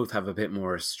 we both have a bit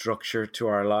more structure to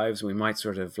our lives. We might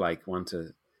sort of like want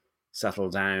to settle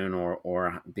down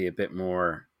or be a bit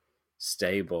more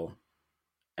stable.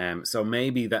 So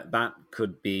maybe that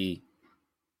could be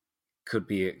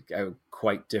a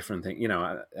quite different thing.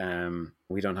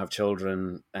 We don't have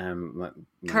children. My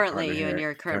Currently, partner you and here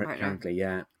your current partner. currently,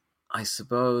 yeah. I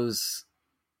suppose,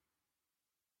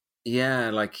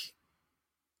 yeah, like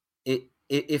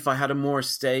if I had a more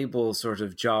stable sort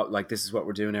of job, like this is what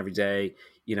we're doing every day,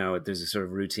 there's a sort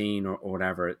of routine or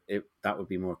whatever, that would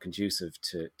be more conducive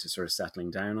to sort of settling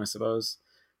down, I suppose.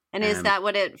 And is Um, that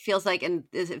what it feels like? And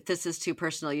if this is too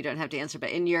personal, you don't have to answer. But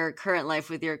in your current life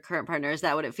with your current partner, is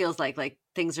that what it feels like? Like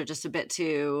things are just a bit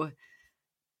too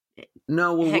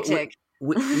no, well, hectic.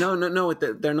 no,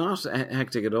 they're not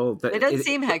hectic at all. They don't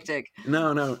seem hectic.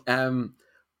 No.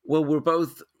 Well, we're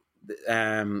both.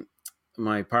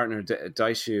 My partner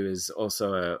Daishu is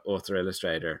also a author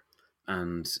illustrator,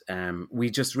 and we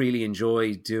just really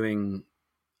enjoy doing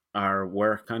our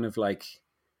work. Kind of like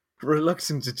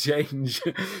reluctant to change,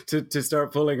 to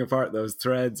start pulling apart those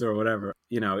threads or whatever.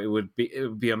 It would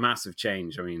be a massive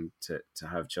change. I mean, to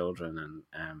have children,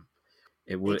 and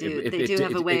it They would do. They do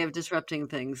have a way of disrupting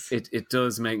things. it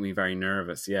does make me very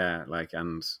nervous. Yeah,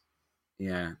 and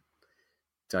yeah,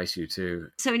 Daishu too.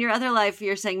 So in your other life,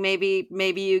 you're saying maybe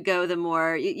you go the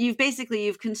more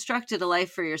you've constructed a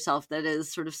life for yourself that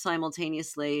is sort of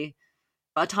simultaneously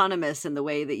autonomous in the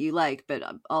way that you like, but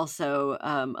also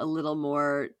a little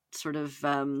more sort of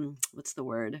what's the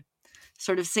word?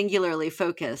 Sort of singularly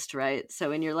focused, right?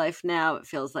 So in your life now, it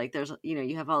feels like there's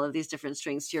you have all of these different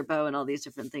strings to your bow and all these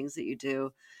different things that you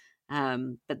do.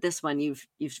 But this one, you've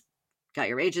got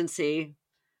your agency.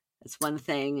 It's one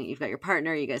thing. You've got your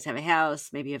partner. You guys have a house.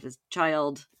 Maybe you have a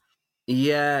child.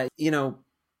 Yeah,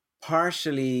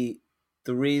 partially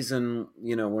the reason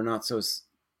we're not so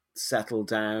settled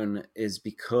down is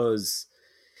because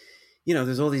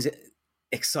there's all these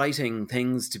exciting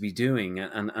things to be doing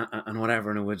and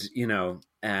whatever, and it would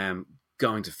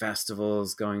going to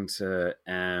festivals, going to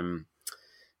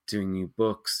doing new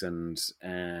books, and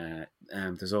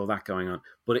there's all that going on.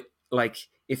 But like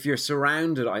if you're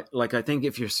surrounded, I think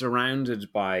if you're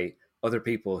surrounded by other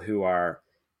people who are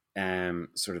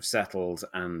sort of settled,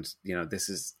 and this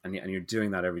is and you're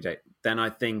doing that every day, then I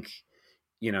think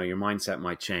your mindset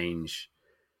might change.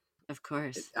 Of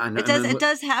course. and, It and does then it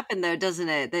does happen though, doesn't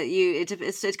it? That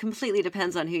it completely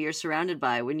depends on who you're surrounded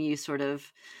by when you sort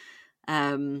of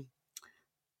um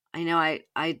I know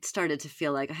I started to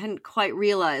feel like I hadn't quite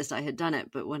realized I had done it,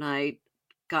 but when I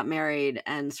got married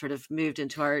and sort of moved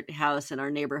into our house in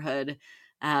our neighborhood,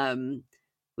 um,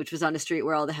 which was on a street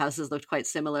where all the houses looked quite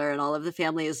similar and all of the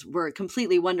families were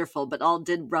completely wonderful, but all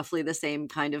did roughly the same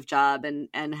kind of job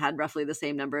and had roughly the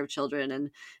same number of children. And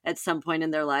at some point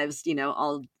in their lives,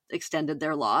 all extended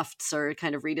their lofts or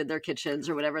kind of redid their kitchens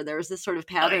or whatever. There was this sort of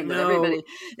I pattern that know.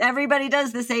 everybody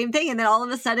does the same thing, and then all of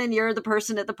a sudden you're the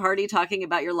person at the party talking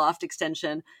about your loft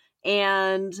extension.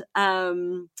 And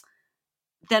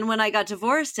then when I got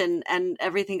divorced and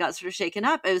everything got sort of shaken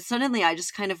up, it was suddenly I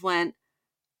just kind of went,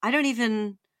 I don't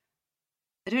even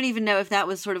know if that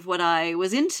was sort of what I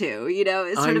was into.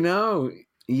 It's I sort of, know.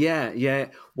 Yeah.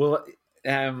 Well,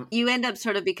 you end up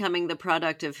sort of becoming the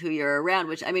product of who you're around,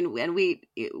 which I mean, and we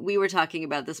were talking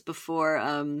about this before.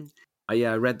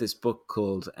 I read this book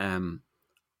called I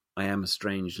Am a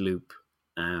Strange Loop.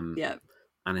 Yeah.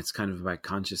 And it's kind of about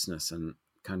consciousness and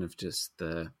kind of just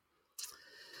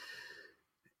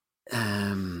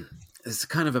it's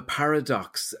kind of a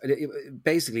paradox.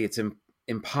 Basically, it's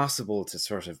impossible to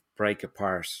sort of break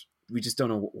apart. We just don't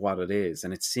know what it is,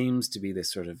 and it seems to be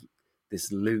this sort of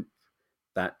this loop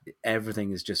that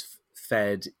everything is just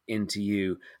fed into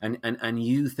you, and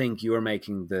you think you're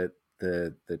making the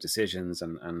decisions,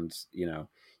 and you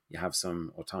have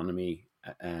some autonomy,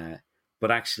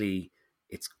 but actually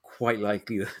it's quite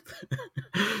likely that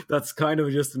that's kind of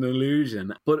just an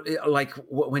illusion. But like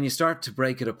when you start to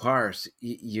break it apart,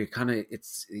 you kind of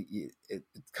it's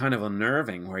kind of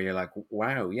unnerving, where you're like,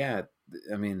 wow, yeah,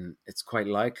 I mean, it's quite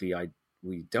likely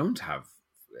we don't have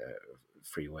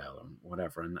free will and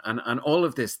whatever, and all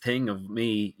of this thing of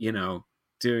me,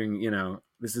 doing,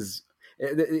 this is,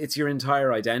 it's your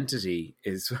entire identity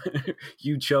is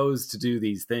you chose to do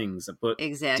these things, but did you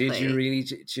Exactly. really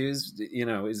choose?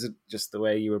 Is it just the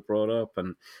way you were brought up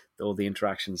and all the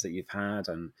interactions that you've had,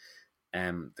 and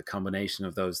the combination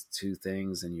of those two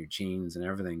things and your genes and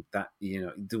everything, that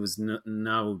there was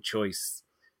no choice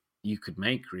you could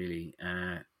make, really.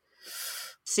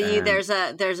 See, there's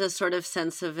a sort of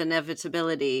sense of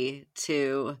inevitability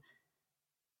to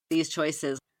these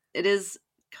choices. It is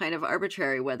kind of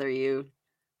arbitrary whether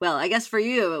well, I guess for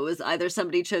you, it was either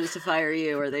somebody chose to fire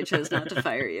you or they chose not to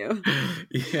fire you.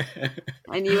 Yeah.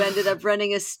 And you ended up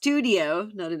running a studio,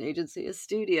 not an agency, a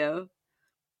studio,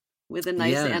 with a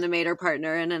nice animator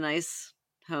partner and a nice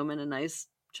home and a nice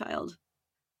child.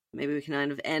 Maybe we can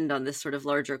kind of end on this sort of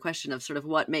larger question of sort of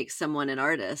what makes someone an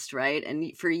artist, right?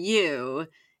 And for you,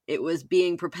 it was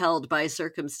being propelled by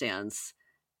circumstance.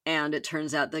 And it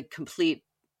turns out the complete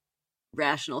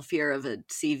rational fear of a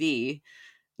CV,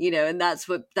 and that's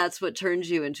what turns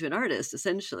you into an artist,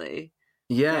 essentially.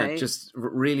 Yeah, right? Just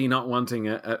really not wanting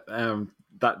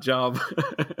that job.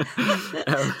 But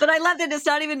I love that it's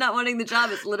not even not wanting the job.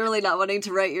 It's literally not wanting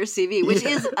to write your CV, which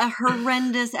is a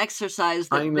horrendous exercise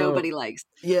that nobody likes.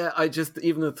 Yeah, I just,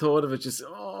 even the thought of it, just,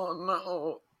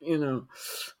 oh no,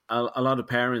 a lot of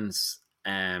parents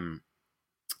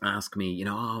ask me,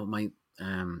 oh, my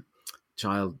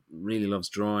child really loves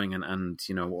drawing, and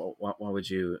what would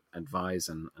you advise,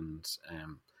 and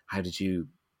how did you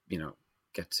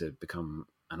get to become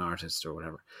an artist or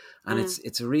whatever. And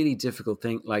it's a really difficult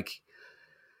thing, like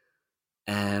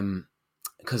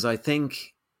because I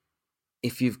think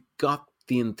if you've got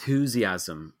the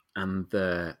enthusiasm and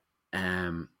the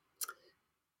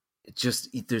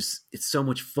it's so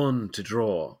much fun to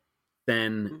draw,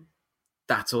 then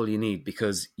that's all you need,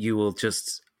 because you will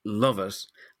just love it,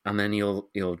 and then you'll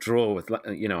draw with,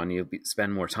 and you'll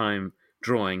spend more time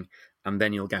drawing, and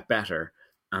then you'll get better,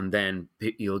 and then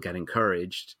you'll get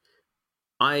encouraged.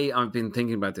 I've been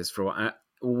thinking about this for a while.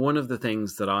 One of the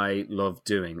things that I loved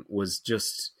doing was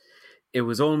just, it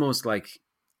was almost like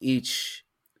each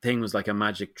thing was like a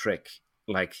magic trick.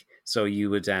 Like, so you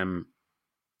would, when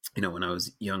I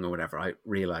was young or whatever, I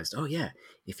realized, oh yeah,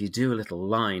 if you do a little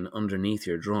line underneath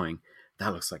your drawing,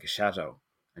 that looks like a shadow.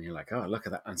 And you're like, oh, look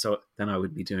at that. And so then I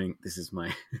would be doing, this is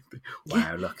my,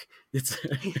 wow, look, it's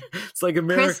like a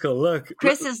miracle.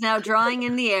 Chris is now drawing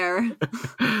in the air.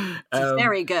 It's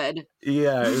very good.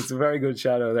 Yeah, it's a very good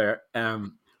shadow there.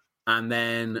 And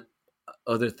then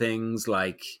other things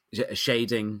like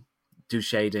shading,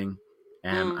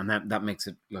 and that makes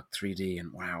it look 3D,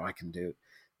 and wow, I can do it.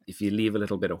 If you leave a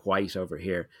little bit of white over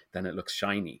here, then it looks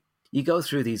shiny. You go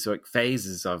through these like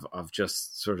phases of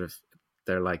just sort of,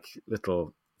 they're like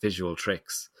little visual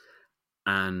tricks,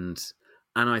 and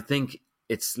I think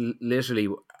it's literally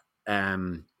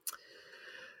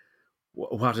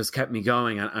what has kept me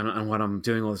going, and what I'm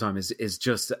doing all the time is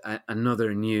just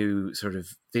another new sort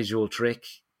of visual trick.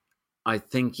 I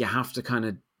think you have to kind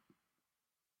of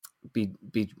be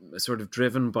sort of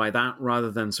driven by that, rather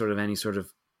than sort of any sort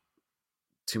of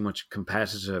too much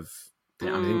competitive thing.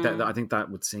 I think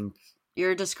that would sink.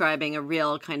 You're describing a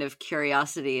real kind of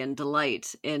curiosity and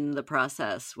delight in the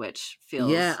process, which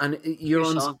feels and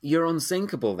you're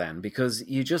unsinkable then, because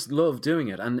you just love doing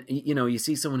it, and you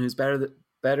see someone who's better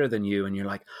than you, and you're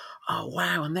like, oh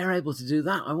wow, and they're able to do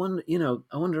that. I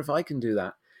wonder if I can do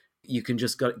that. You can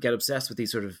just get obsessed with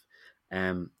these sort of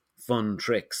fun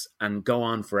tricks and go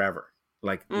on forever.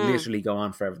 Like literally go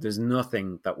on forever. There's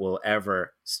nothing that will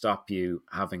ever stop you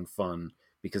having fun,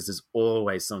 because there's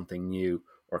always something new,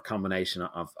 or combination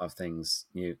of things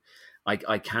new.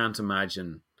 I can't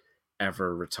imagine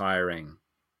ever retiring.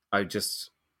 I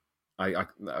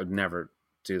would never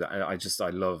do that. I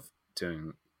love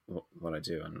doing what I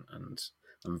do, and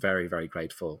I'm very, very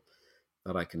grateful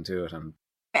that I can do it. And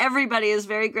everybody is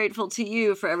very grateful to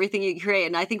you for everything you create,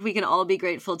 and I think we can all be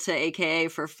grateful to AKA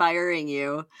for firing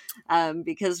you,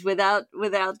 because without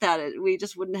that, we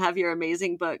just wouldn't have your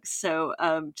amazing books. So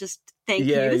just thank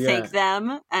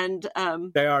them, and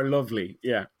they are lovely.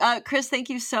 Yeah, Chris, thank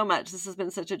you so much. This has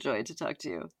been such a joy to talk to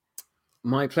you.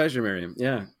 My pleasure, Miriam.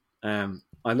 Yeah, I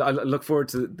look forward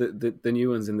to the new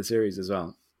ones in the series as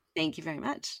well. Thank you very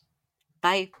much.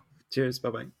 Bye. Cheers.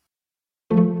 Bye-bye.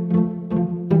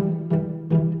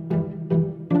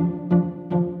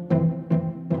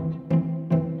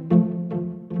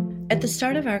 At the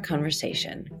start of our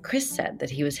conversation, Chris said that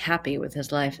he was happy with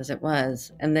his life as it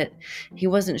was, and that he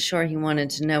wasn't sure he wanted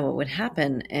to know what would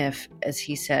happen if, as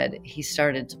he said, he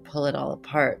started to pull it all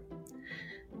apart.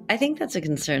 I think that's a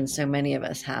concern so many of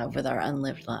us have with our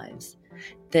unlived lives.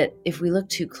 That if we look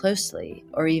too closely,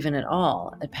 or even at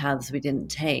all, at paths we didn't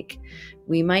take,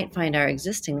 we might find our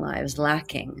existing lives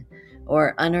lacking,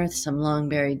 or unearth some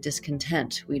long-buried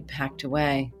discontent we'd packed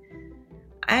away.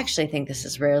 I actually think this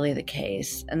is rarely the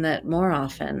case, and that more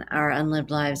often our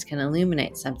unlived lives can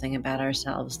illuminate something about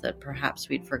ourselves that perhaps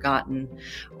we'd forgotten,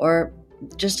 or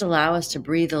just allow us to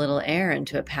breathe a little air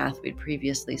into a path we'd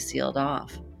previously sealed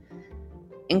off.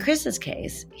 In Chris's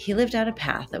case, he lived out a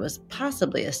path that was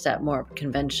possibly a step more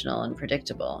conventional and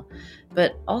predictable,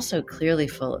 but also clearly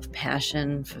full of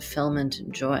passion, fulfillment,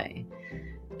 and joy.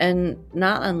 And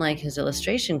not unlike his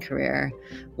illustration career,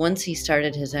 once he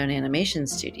started his own animation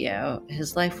studio,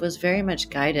 his life was very much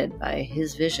guided by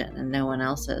his vision and no one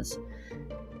else's.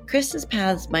 Chris's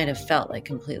paths might have felt like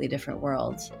completely different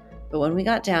worlds, but when we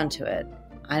got down to it,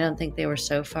 I don't think they were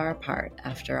so far apart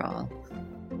after all.